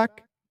bring him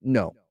back?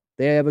 No.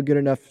 They have a good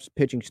enough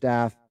pitching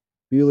staff.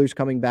 Buehler's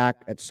coming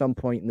back at some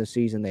point in the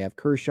season. They have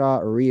Kershaw,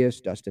 Arias,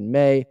 Dustin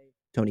May,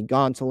 Tony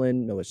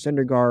Gonsolin, Noah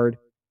Syndergaard.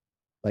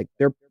 Like,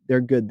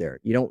 they're good there.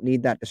 You don't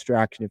need that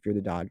distraction if you're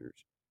the Dodgers.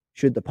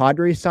 Should the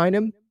Padres sign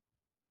him?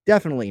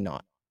 Definitely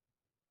not.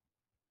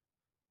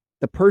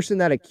 The person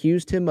that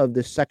accused him of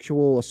this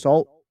sexual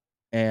assault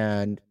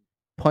and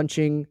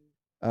punching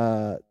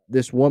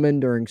this woman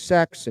during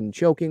sex and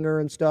choking her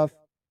and stuff,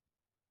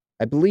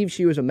 I believe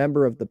she was a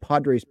member of the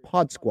Padres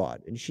pod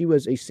squad, and she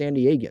was a San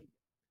Diegan.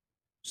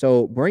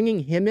 So bringing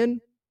him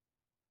in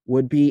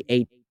would be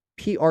a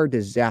PR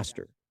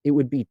disaster. It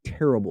would be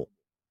terrible.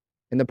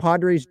 And the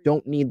Padres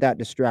don't need that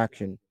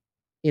distraction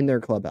in their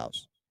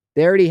clubhouse.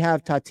 They already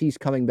have Tatis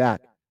coming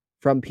back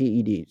from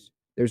PEDs.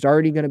 There's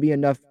already going to be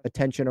enough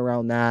attention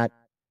around that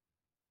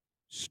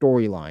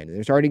storyline.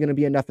 There's already going to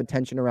be enough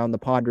attention around the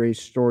Padres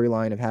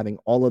storyline of having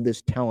all of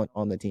this talent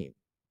on the team.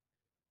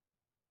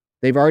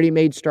 They've already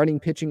made starting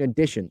pitching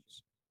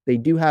additions. They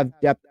do have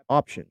depth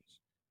options.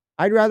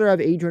 I'd rather have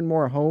Adrian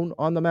Morejon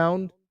on the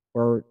mound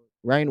or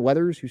Ryan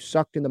Weathers, who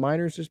sucked in the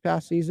minors this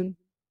past season,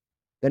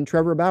 than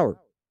Trevor Bauer.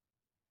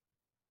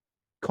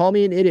 Call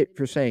me an idiot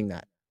for saying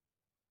that.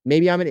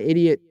 Maybe I'm an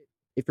idiot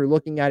if you're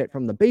looking at it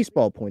from the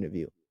baseball point of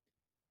view.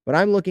 But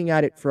I'm looking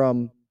at it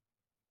from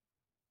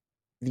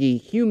the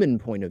human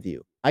point of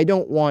view. I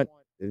don't want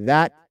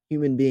that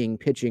human being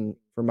pitching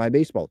for my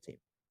baseball team.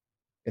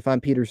 If I'm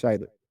Peter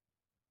Seidler,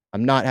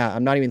 I'm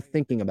not even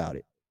thinking about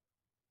it.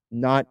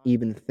 Not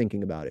even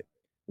thinking about it.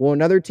 Will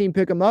another team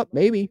pick him up?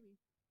 Maybe.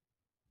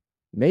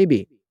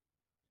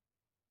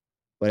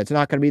 But it's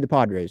not going to be the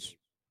Padres.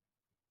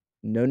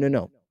 No.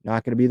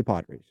 Not going to be the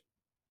Padres.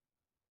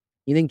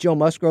 You think Joe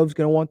Musgrove's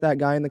going to want that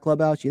guy in the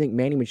clubhouse? You think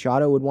Manny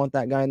Machado would want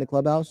that guy in the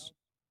clubhouse?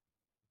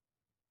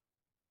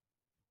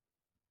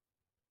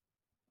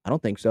 I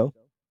don't think so.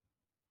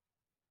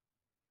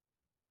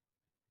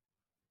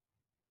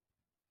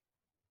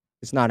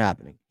 It's not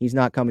happening. He's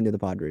not coming to the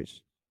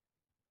Padres.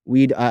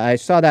 I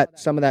saw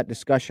some of that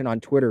discussion on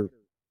Twitter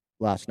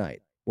last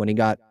night when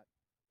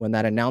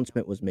that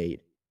announcement was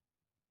made.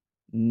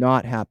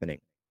 Not happening.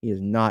 He is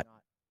not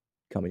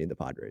coming to the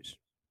Padres.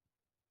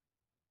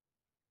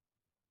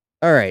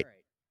 All right.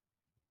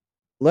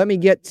 Let me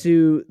get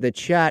to the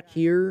chat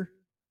here.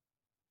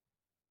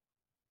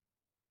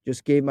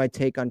 Just gave my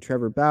take on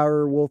Trevor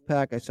Bauer,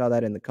 Wolfpack. I saw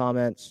that in the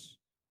comments.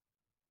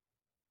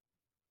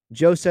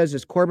 Joe says,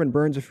 is Corbin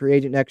Burnes a free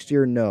agent next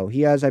year? No.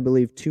 He has, I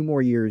believe, 2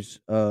 more years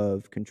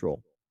of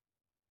control.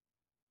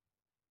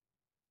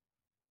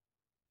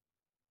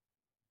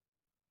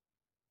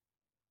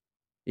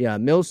 Yeah,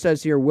 Mills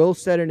says here, Will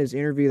said in his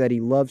interview that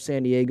he loved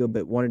San Diego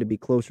but wanted to be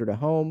closer to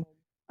home.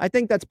 I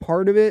think that's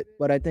part of it,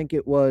 but I think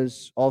it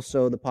was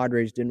also the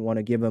Padres didn't want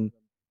to give him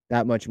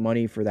that much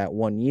money for that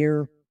 1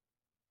 year.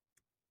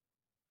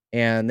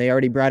 And they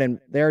already brought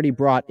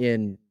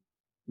in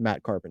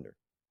Matt Carpenter.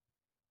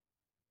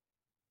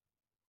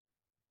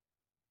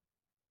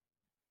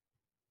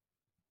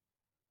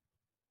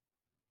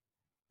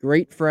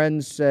 Great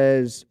Friends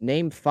says,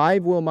 name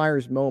 5 Wil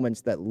Myers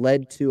moments that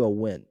led to a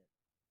win.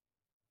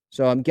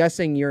 So I'm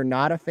guessing you're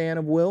not a fan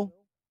of Will?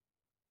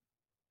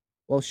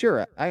 Well,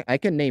 sure, I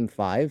can name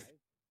 5.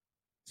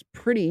 It's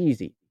pretty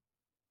easy.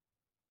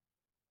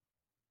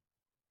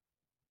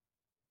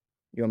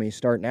 You want me to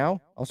start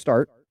now? I'll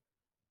start.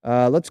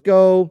 Let's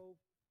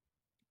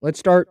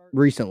start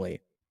recently,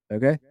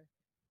 okay?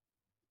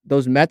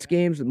 Those Mets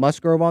games with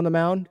Musgrove on the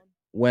mound,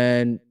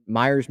 when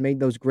Myers made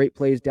those great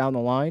plays down the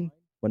line,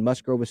 when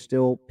Musgrove was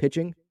still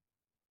pitching,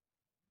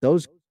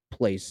 those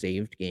plays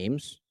saved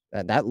games.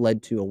 That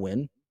led to a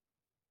win.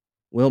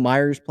 Wil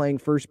Myers playing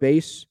first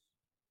base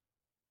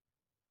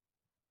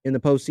in the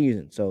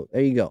postseason. So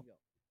there you go.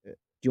 Do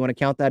you want to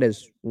count that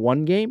as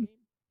one game?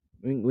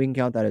 We can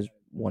count that as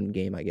one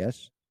game, I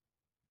guess.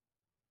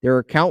 There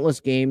are countless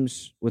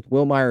games with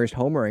Wil Myers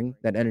homering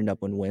that ended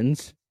up in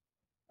wins.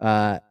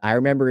 I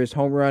remember his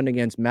home run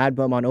against Mad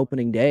Bum on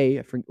opening day.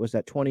 I think, was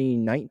that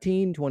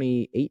 2019,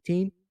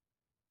 2018? I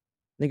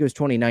think it was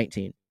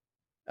 2019.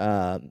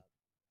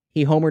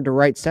 He homered to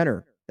right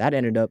center. That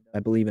ended up, I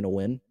believe, in a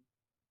win.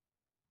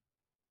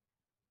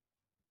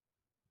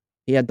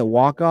 He had the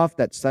walk-off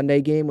that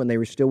Sunday game when they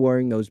were still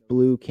wearing those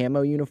blue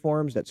camo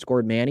uniforms that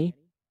scored Manny.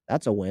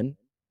 That's a win.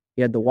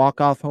 He had the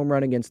walk-off home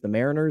run against the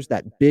Mariners,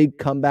 that big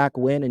comeback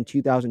win in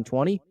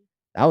 2020.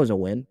 That was a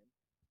win.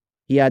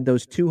 He had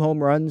those 2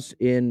 home runs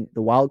in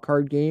the wild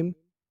card game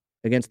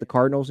against the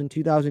Cardinals in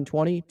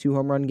 2020,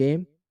 2-home-run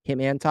game. Him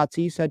and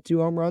Tatis had 2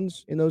 home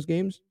runs in those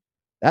games.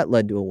 That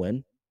led to a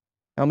win.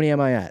 How many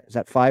am I at? Is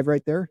that 5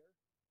 right there?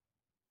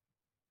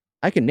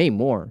 I can name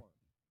more.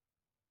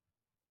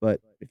 But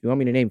if you want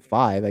me to name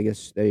 5, I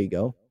guess there you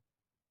go.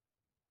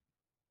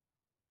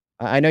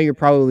 I know you're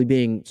probably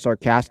being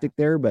sarcastic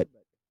there, but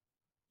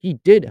he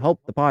did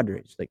help the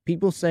Padres. Like,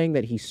 people saying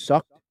that he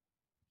sucked,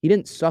 he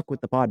didn't suck with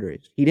the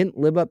Padres. He didn't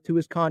live up to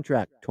his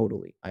contract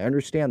totally. I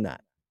understand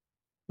that.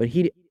 But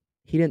he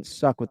didn't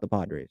suck with the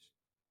Padres.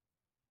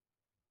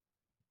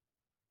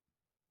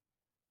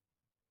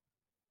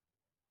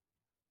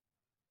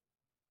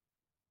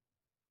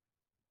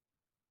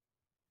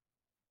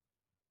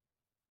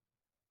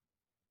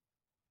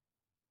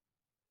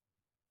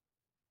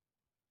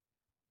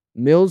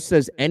 Mills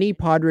says any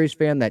Padres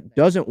fan that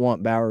doesn't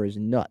want Bauer is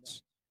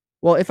nuts.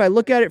 Well, if I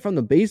look at it from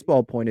the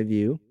baseball point of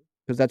view,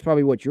 because that's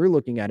probably what you're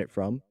looking at it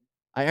from,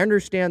 I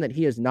understand that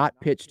he has not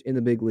pitched in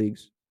the big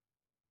leagues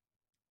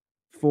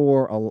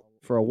for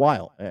a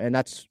while, and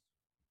that's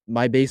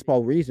my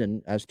baseball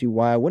reason as to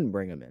why I wouldn't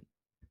bring him in.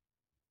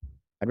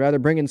 I'd rather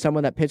bring in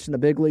someone that pitched in the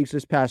big leagues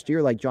this past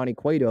year, like Johnny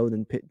Cueto,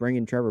 than bring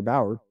in Trevor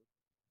Bauer.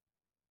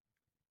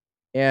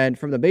 And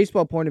from the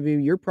baseball point of view,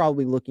 you're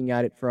probably looking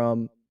at it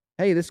from,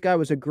 hey, this guy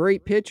was a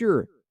great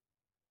pitcher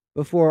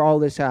before all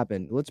this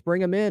happened. Let's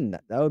bring him in.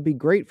 That would be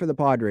great for the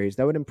Padres.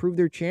 That would improve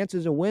their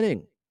chances of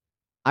winning.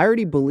 I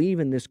already believe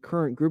in this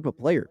current group of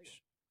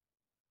players.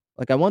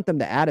 Like, I want them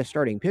to add a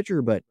starting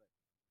pitcher, but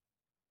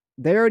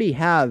they already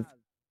have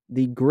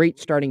the great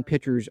starting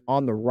pitchers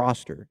on the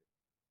roster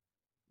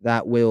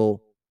that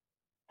will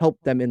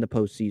help them in the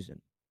postseason.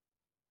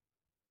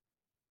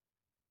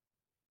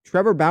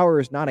 Trevor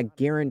Bauer is not a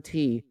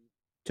guarantee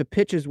to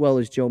pitch as well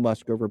as Joe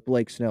Musgrove or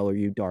Blake Snell or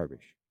Yu Darvish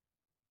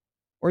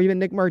or even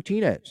Nick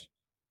Martinez.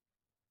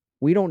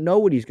 We don't know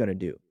what he's going to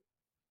do.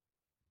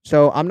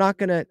 So I'm not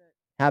going to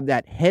have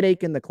that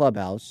headache in the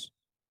clubhouse,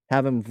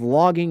 have him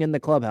vlogging in the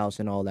clubhouse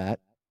and all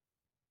that.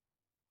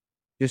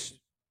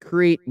 Just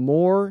create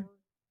more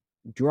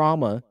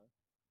drama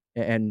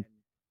and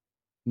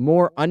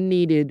more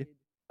unneeded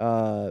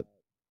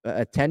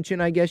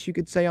attention, I guess you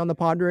could say, on the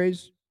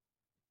Padres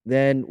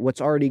than what's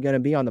already going to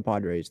be on the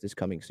Padres this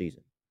coming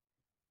season.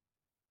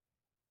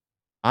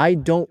 I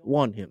don't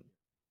want him.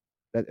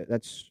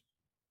 That's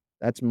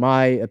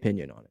my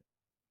opinion on it.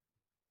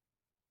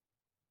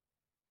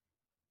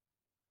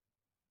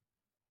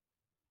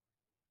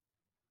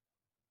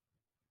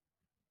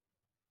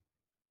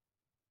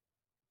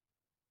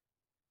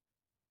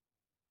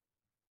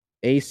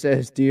 Ace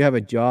says, do you have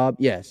a job?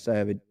 Yes, I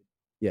have a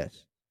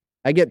yes.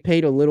 I get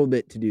paid a little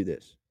bit to do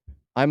this.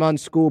 I'm on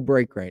school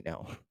break right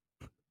now.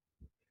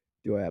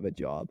 Do I have a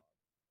job?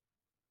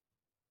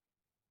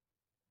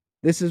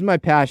 This is my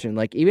passion.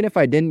 Like, even if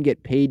I didn't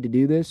get paid to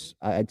do this,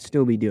 I'd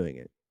still be doing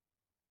it.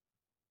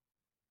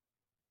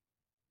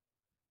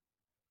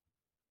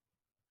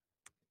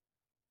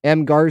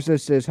 M. Garza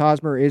says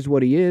Hosmer is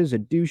what he is, a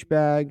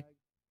douchebag.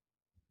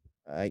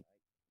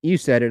 You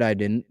said it, I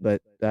didn't,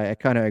 but I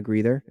kind of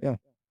agree there. Yeah.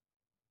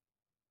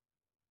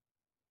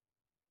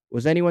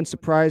 Was anyone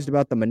surprised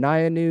about the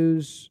Manaea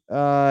news?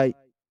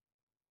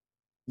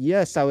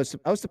 Yes, I was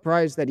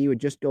surprised that he would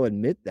just go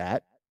admit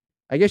that.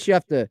 I guess you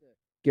have to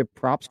give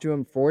props to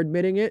him for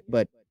admitting it,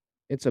 but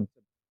it's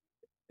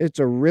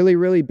a really,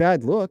 really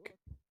bad look.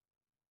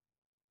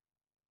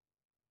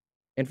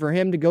 And for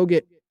him to go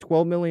get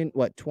 $12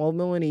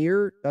 million a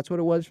year? That's what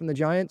it was from the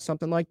Giants,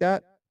 something like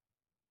that.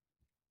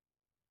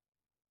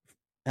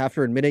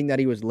 After admitting that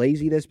he was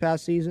lazy this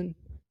past season.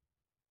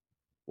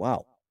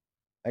 Wow.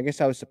 I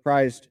guess I was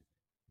surprised.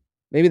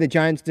 Maybe the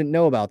Giants didn't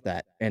know about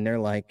that. And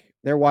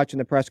they're watching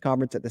the press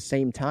conference at the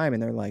same time.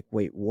 And they're like,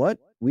 wait, what?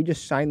 We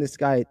just signed this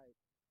guy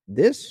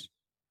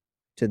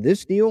to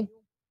this deal?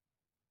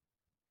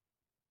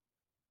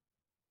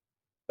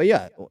 But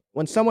yeah,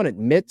 when someone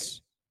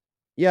admits,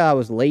 yeah, I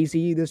was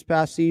lazy this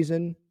past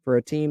season for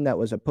a team that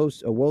was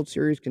a World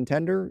Series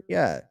contender,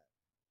 yeah,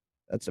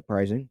 that's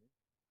surprising.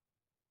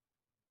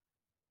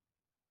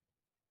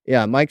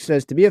 Yeah, Mike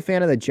says, to be a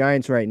fan of the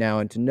Giants right now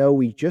and to know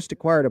we just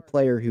acquired a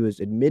player who is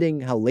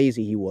admitting how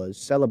lazy he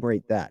was,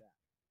 celebrate that.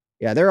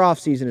 Yeah, their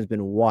offseason has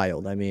been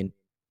wild. I mean,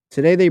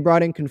 today they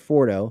brought in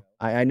Conforto.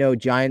 I know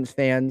Giants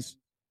fans,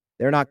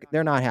 they're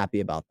not happy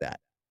about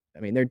that. I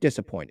mean, they're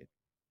disappointed.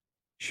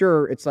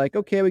 Sure, it's like,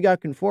 okay, we got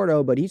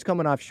Conforto, but he's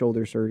coming off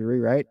shoulder surgery,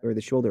 right? Or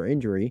the shoulder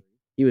injury.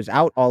 He was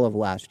out all of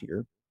last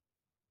year.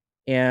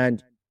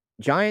 And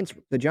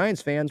the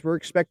Giants fans were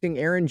expecting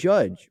Aaron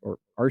Judge or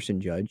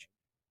Arson Judge.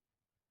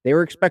 They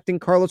were expecting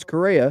Carlos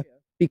Correa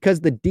because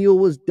the deal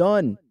was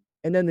done.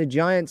 And then the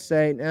Giants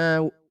say,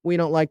 nah, we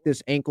don't like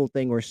this ankle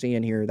thing we're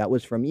seeing here. That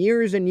was from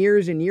years and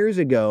years and years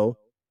ago.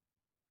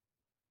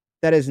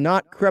 That has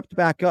not crept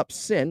back up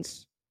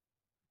since.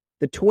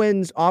 The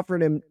Twins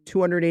offered him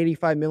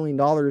 $285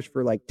 million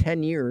for like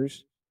 10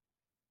 years.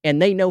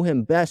 And they know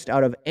him best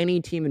out of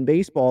any team in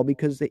baseball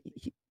because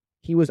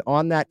he was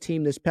on that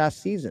team this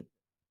past season.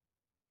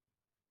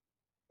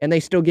 And they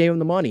still gave him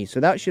the money. So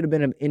that should have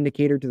been an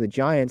indicator to the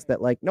Giants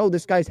that, like, no,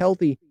 this guy's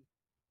healthy.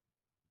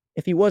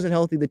 If he wasn't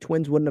healthy, the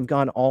Twins wouldn't have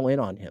gone all in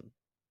on him.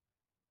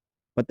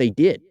 But they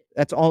did.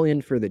 That's all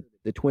in for the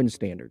Twins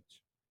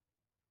standards.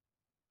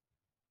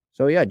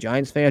 So, yeah,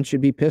 Giants fans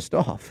should be pissed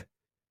off.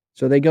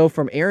 So they go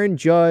from Aaron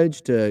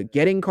Judge to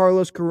getting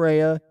Carlos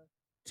Correa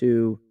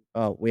to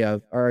We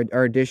have our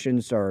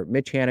additions are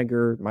Mitch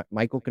Haniger,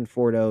 Michael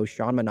Conforto,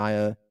 Sean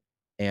Manaea,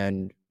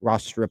 and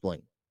Ross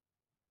Stripling.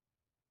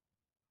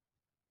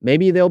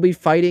 Maybe they'll be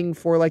fighting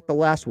for like the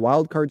last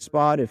wild card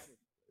spot if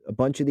a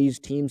bunch of these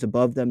teams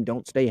above them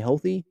don't stay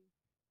healthy.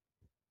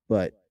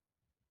 But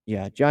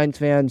yeah, Giants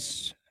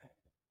fans,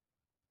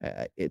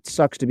 it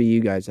sucks to be you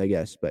guys, I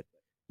guess. But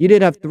you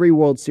did have 3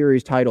 World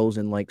Series titles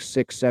in like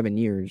 6-7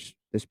 years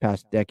this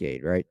past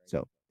decade, right?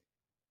 So,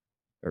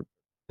 or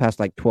past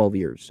like 12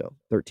 years, so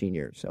 13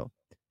 years. So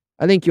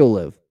I think you'll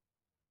live.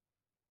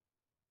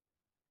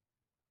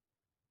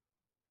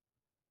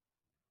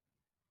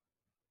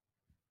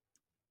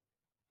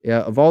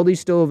 Yeah,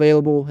 Evaldi's still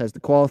available, has the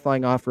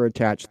qualifying offer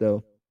attached,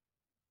 though.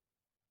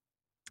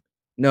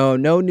 No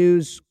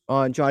news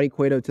on Johnny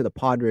Cueto to the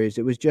Padres.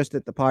 It was just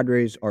that the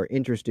Padres are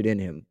interested in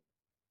him.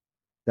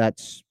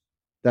 That's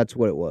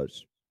what it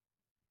was.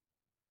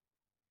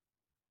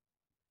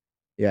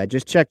 Yeah,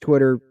 just check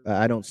Twitter.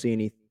 I don't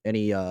see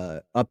any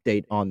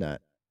update on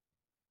that.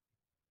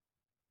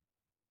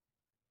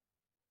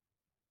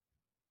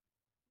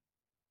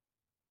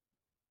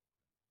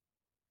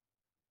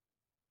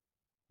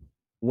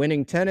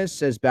 Winning Tennis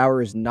says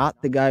Bauer is not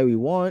the guy we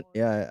want.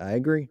 Yeah, I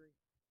agree.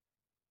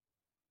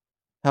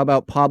 How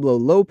about Pablo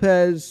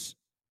Lopez?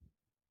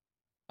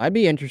 I'd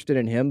be interested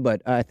in him,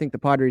 but I think the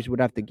Padres would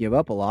have to give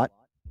up a lot.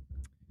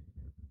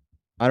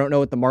 I don't know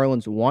what the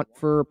Marlins want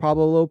for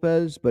Pablo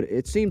Lopez, but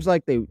it seems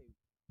like they're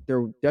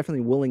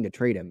definitely willing to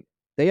trade him.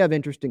 They have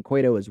interest in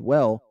Cueto as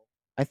well.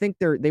 I think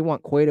they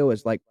want Cueto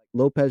as like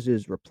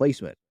Lopez's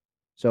replacement.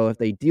 So if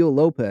they deal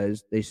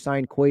Lopez, they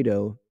sign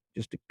Cueto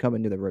just to come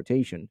into the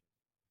rotation,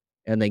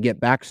 and they get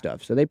back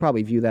stuff. So they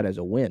probably view that as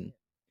a win.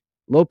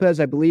 Lopez,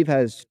 I believe,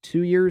 has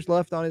 2 years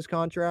left on his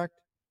contract.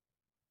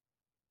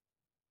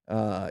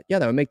 Yeah,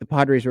 that would make the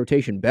Padres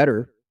rotation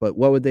better, but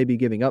what would they be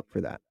giving up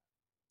for that?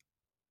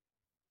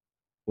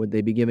 Would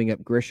they be giving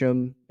up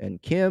Grisham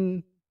and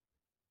Kim?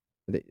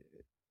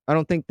 I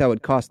don't think that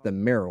would cost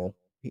them Merrill.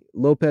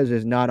 Lopez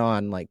is not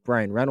on like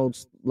Brian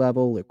Reynolds'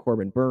 level or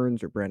Corbin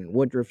Burns or Brandon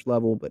Woodruff's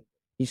level, but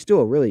he's still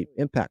a really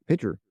impact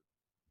pitcher.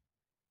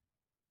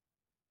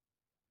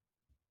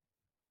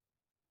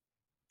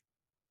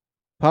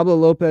 Pablo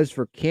Lopez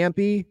for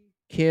Campy,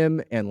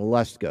 Kim, and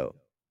Lesko.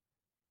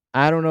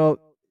 I don't know.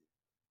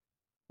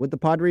 Would the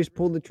Padres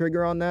pull the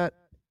trigger on that?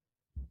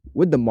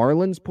 Would the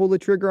Marlins pull the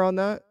trigger on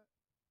that?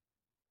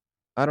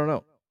 I don't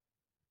know.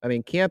 I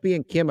mean, Campy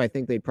and Kim, I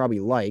think they'd probably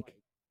like.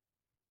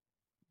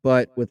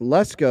 But with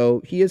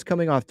Lesko, he is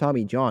coming off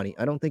Tommy John.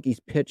 I don't think he's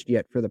pitched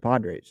yet for the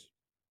Padres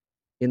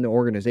in the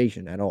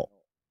organization at all.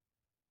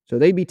 So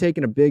they'd be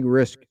taking a big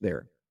risk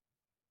there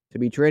to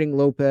be trading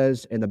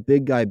Lopez, and the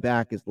big guy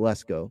back is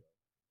Lesko.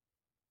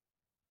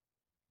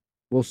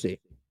 We'll see.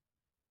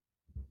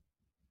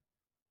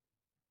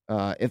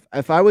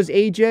 If I was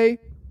AJ,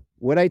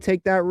 would I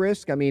take that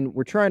risk? I mean,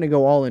 we're trying to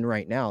go all in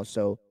right now,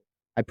 so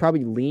I'd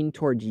probably lean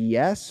towards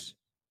yes,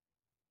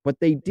 but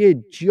they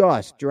did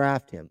just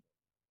draft him.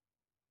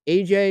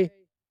 AJ,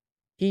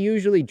 he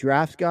usually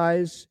drafts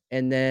guys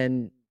and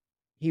then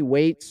he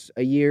waits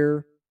a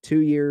year, 2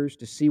 years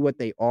to see what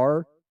they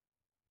are,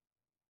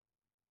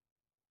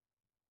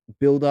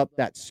 build up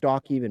that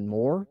stock even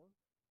more,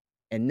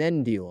 and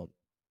then deal them.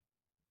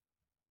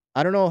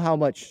 I don't know how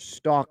much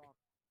stock.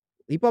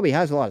 He probably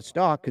has a lot of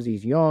stock because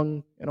he's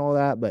young and all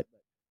that, but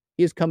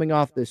he is coming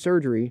off the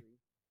surgery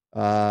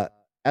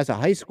as a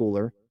high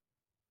schooler.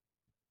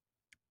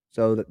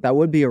 So that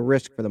would be a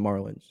risk for the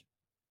Marlins.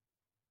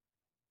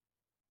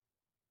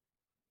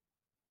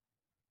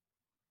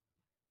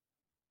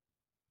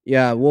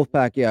 Yeah,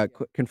 Wolfpack, yeah.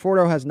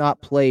 Conforto has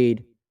not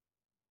played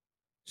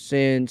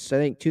since, I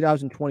think,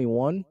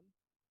 2021.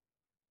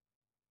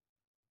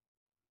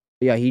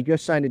 Yeah, he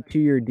just signed a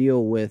 2-year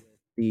deal with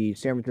the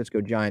San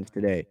Francisco Giants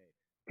today.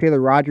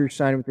 Taylor Rogers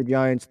signed with the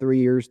Giants 3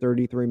 years,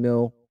 $33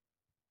 million.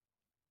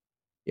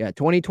 Yeah,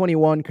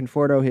 2021,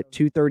 Conforto hit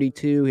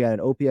 .232. He had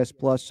an OPS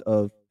plus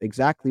of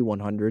exactly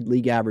 100.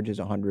 League average is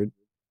 100.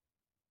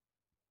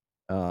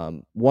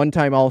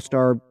 One-time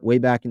All-Star way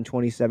back in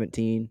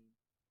 2017.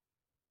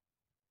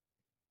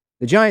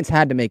 The Giants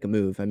had to make a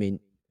move. I mean,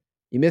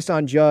 you miss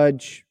on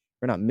Judge,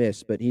 or not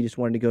miss, but he just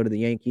wanted to go to the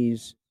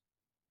Yankees.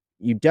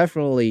 You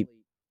definitely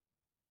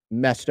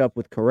messed up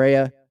with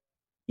Correa.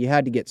 You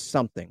had to get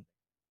something.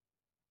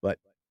 But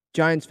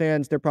Giants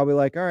fans, they're probably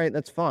like, all right,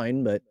 that's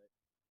fine, but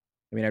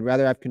I mean, I'd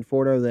rather have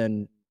Conforto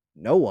than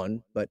no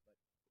one, but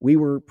we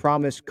were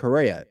promised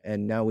Correa,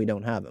 and now we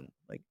don't have him.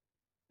 Like,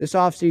 this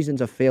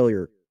offseason's a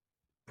failure,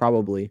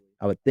 probably,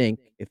 I would think,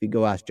 if you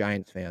go ask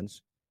Giants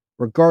fans,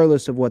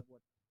 regardless of what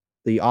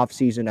the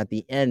offseason at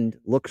the end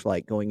looks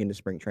like going into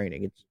spring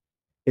training.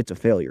 It's a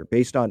failure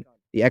based on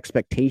the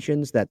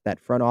expectations that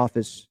front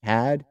office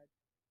had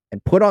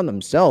and put on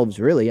themselves,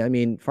 really. I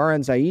mean,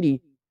 Farhan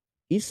Zaidi,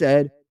 he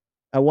said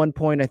at one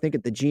point, I think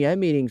at the GM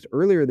meetings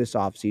earlier this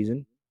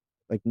offseason,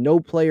 like, no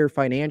player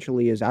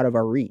financially is out of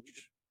our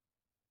reach.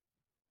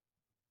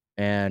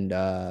 And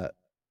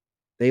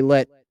they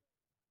let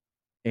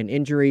an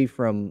injury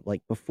from,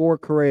 like, before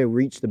Correa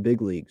reached the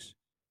big leagues,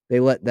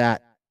 they let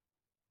that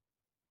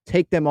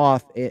take them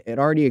off an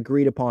already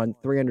agreed upon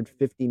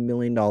 $350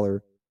 million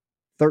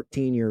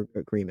 13-year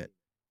agreement.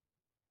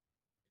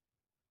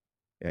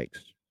 Yikes.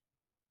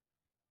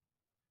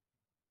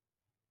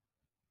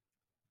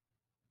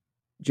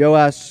 Joe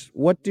asks,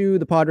 what do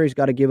the Padres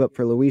got to give up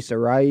for Luis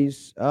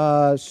Arraez?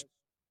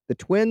 The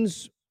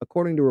Twins,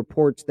 according to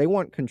reports, they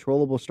want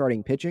controllable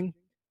starting pitching.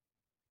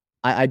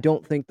 I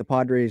don't think the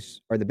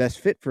Padres are the best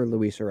fit for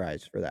Luis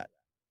Arraez for that.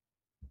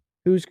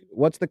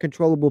 What's the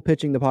controllable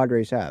pitching the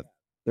Padres have?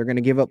 They're going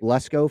to give up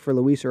Lesko for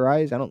Luis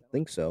Arraez? I don't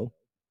think so.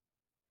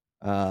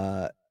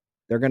 They're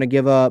going to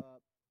give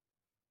up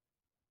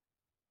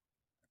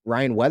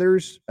Ryan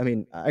Weathers. I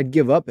mean, I'd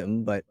give up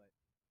him, but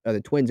are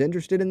the Twins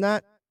interested in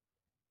that?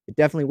 It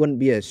definitely wouldn't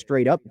be a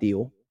straight-up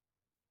deal.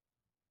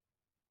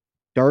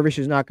 Darvish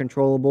is not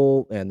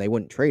controllable, and they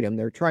wouldn't trade him.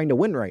 They're trying to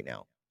win right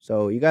now.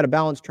 So you got to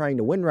balance trying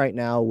to win right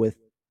now with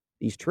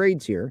these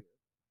trades here.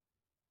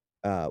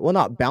 Well,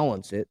 not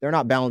balance it. They're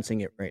not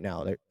balancing it right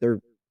now.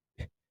 They're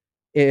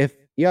if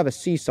you have a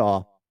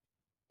seesaw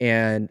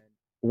and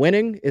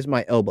winning is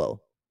my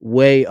elbow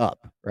way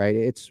up, right?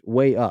 It's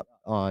way up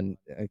on.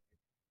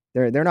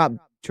 They're not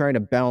trying to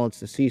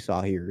balance the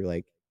seesaw here.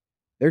 Like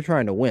they're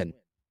trying to win.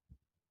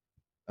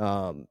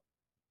 But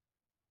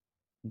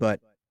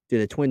do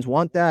the Twins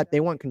want that?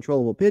 They want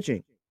controllable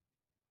pitching.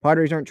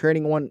 Padres aren't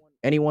trading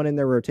anyone in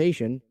their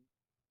rotation,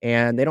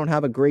 and they don't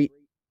have a great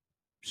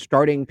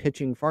starting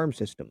pitching farm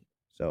system.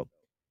 So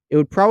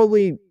it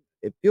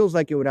feels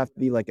like it would have to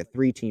be like a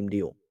 3-team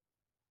deal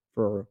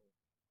for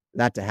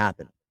that to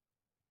happen.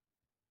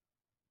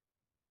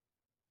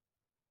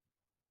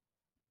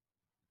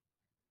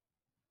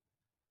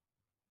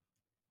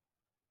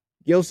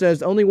 Gil says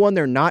the only one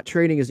they're not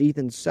trading is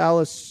Ethan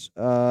Salas,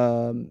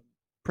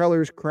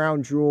 Preller's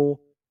crown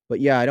jewel. But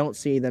yeah, I don't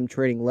see them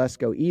trading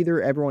Lesko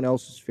either. Everyone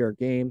else is fair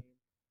game.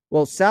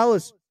 Well,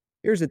 Salas,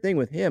 here's the thing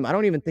with him. I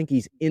don't even think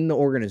he's in the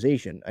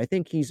organization. I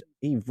think he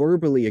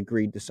verbally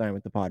agreed to sign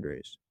with the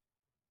Padres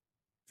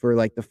for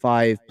like the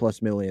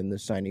 $5+ million, the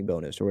signing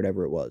bonus or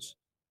whatever it was.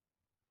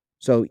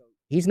 So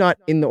he's not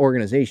in the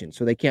organization.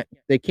 So they can't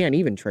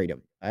even trade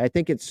him. I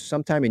think it's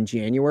sometime in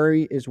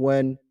January is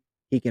when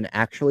he can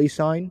actually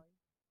sign.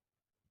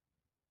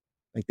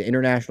 Like the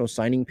international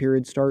signing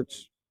period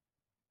starts.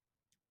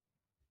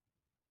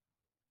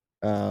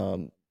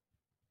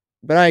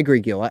 But I agree,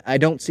 Gil. I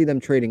don't see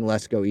them trading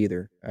Lesko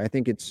either. I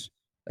think it's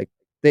like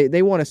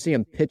they want to see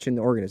him pitch in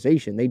the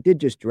organization. They did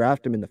just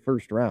draft him in the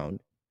first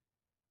round.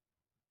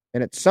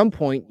 And at some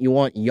point, you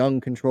want young,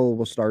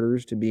 controllable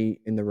starters to be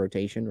in the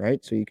rotation,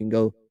 right? So you can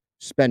go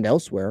spend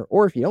elsewhere.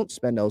 Or if you don't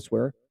spend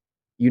elsewhere,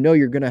 you know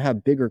you're going to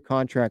have bigger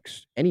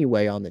contracts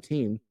anyway on the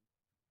team.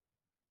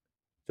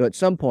 So at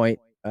some point,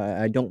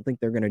 I don't think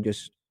they're going to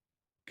just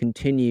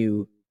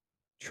continue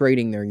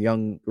trading their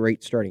young,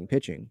 great starting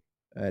pitching.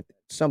 At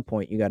some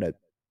point, you got to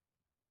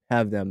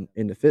have them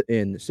in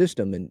the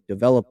system and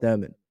develop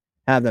them and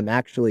have them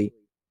actually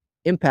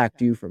impact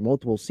you for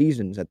multiple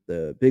seasons at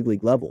the big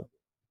league level.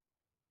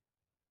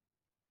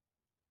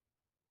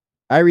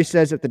 Irie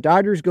says, if the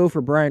Dodgers go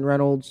for Brian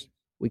Reynolds,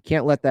 we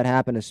can't let that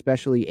happen,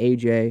 especially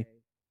AJ.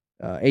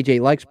 AJ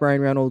likes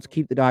Brian Reynolds.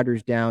 Keep the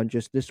Dodgers down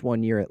just this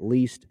 1 year at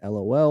least.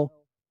 LOL.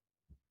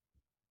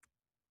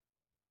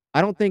 I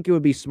don't think it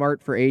would be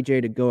smart for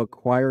AJ to go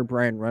acquire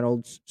Brian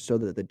Reynolds so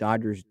that the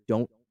Dodgers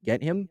don't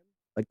get him.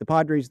 Like the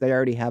Padres, they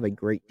already have a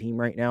great team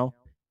right now.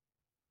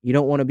 You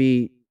don't want to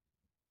be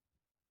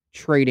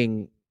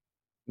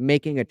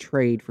making a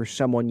trade for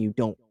someone you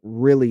don't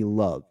really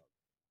love.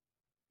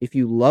 If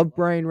you love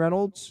Brian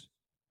Reynolds,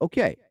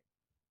 okay.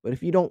 But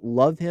if you don't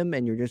love him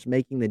and you're just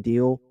making the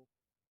deal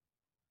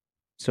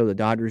so the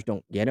Dodgers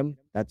don't get him,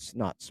 that's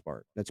not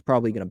smart. That's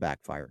probably going to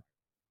backfire.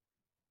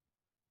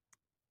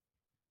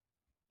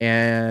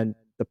 And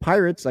the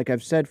Pirates, like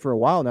I've said for a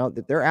while now,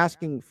 that they're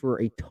asking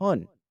for a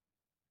ton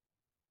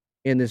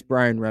in this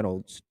Brian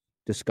Reynolds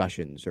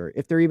discussions, or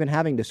if they're even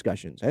having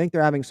discussions. I think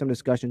they're having some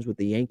discussions with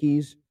the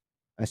Yankees.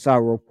 I saw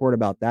a report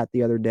about that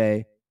the other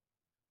day.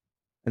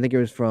 I think it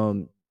was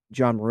from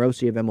John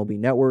Morosi of MLB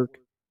Network.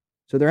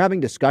 So they're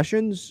having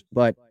discussions,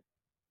 but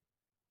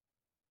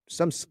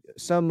some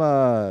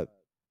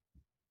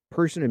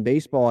person in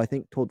baseball, I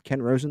think, told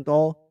Ken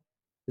Rosenthal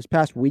this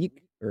past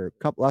week or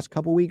last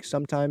couple weeks,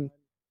 sometime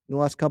in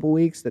the last couple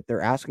weeks, that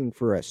they're asking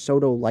for a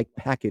Soto-like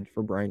package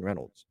for Brian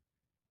Reynolds.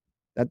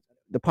 That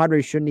the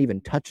Padres shouldn't even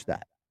touch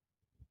that.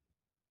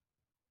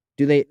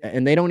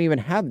 And they don't even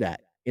have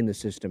that in the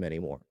system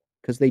anymore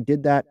because they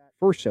did that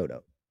for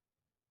Soto.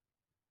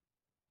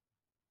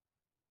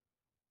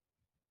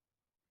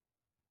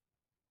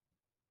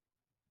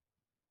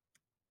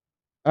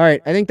 All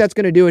right, I think that's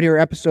going to do it here.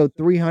 Episode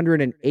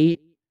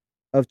 308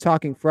 of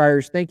Talking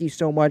Friars. Thank you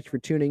so much for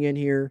tuning in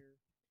here.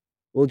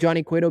 Will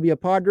Johnny Cueto be a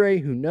Padre?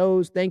 Who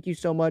knows? Thank you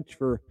so much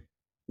for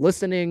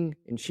listening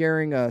and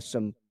sharing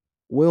some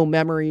Will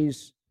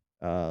memories.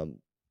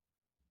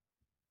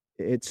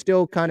 It's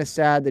still kind of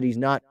sad that he's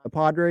not a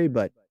Padre,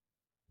 but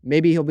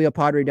maybe he'll be a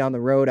Padre down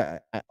the road.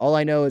 All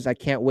I know is I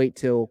can't wait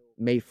till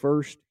May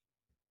 1st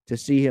to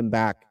see him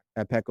back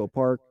at Petco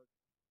Park.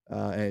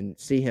 and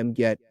see him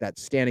get that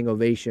standing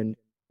ovation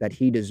that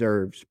he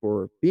deserves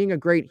for being a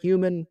great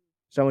human,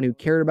 someone who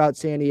cared about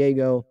San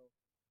Diego.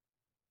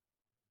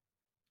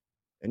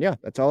 And yeah,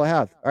 that's all I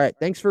have. All right.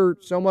 Thanks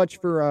so much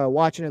for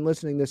watching and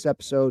listening to this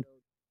episode.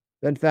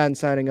 Ben Fadden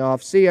signing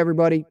off. See you,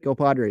 everybody. Go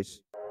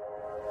Padres.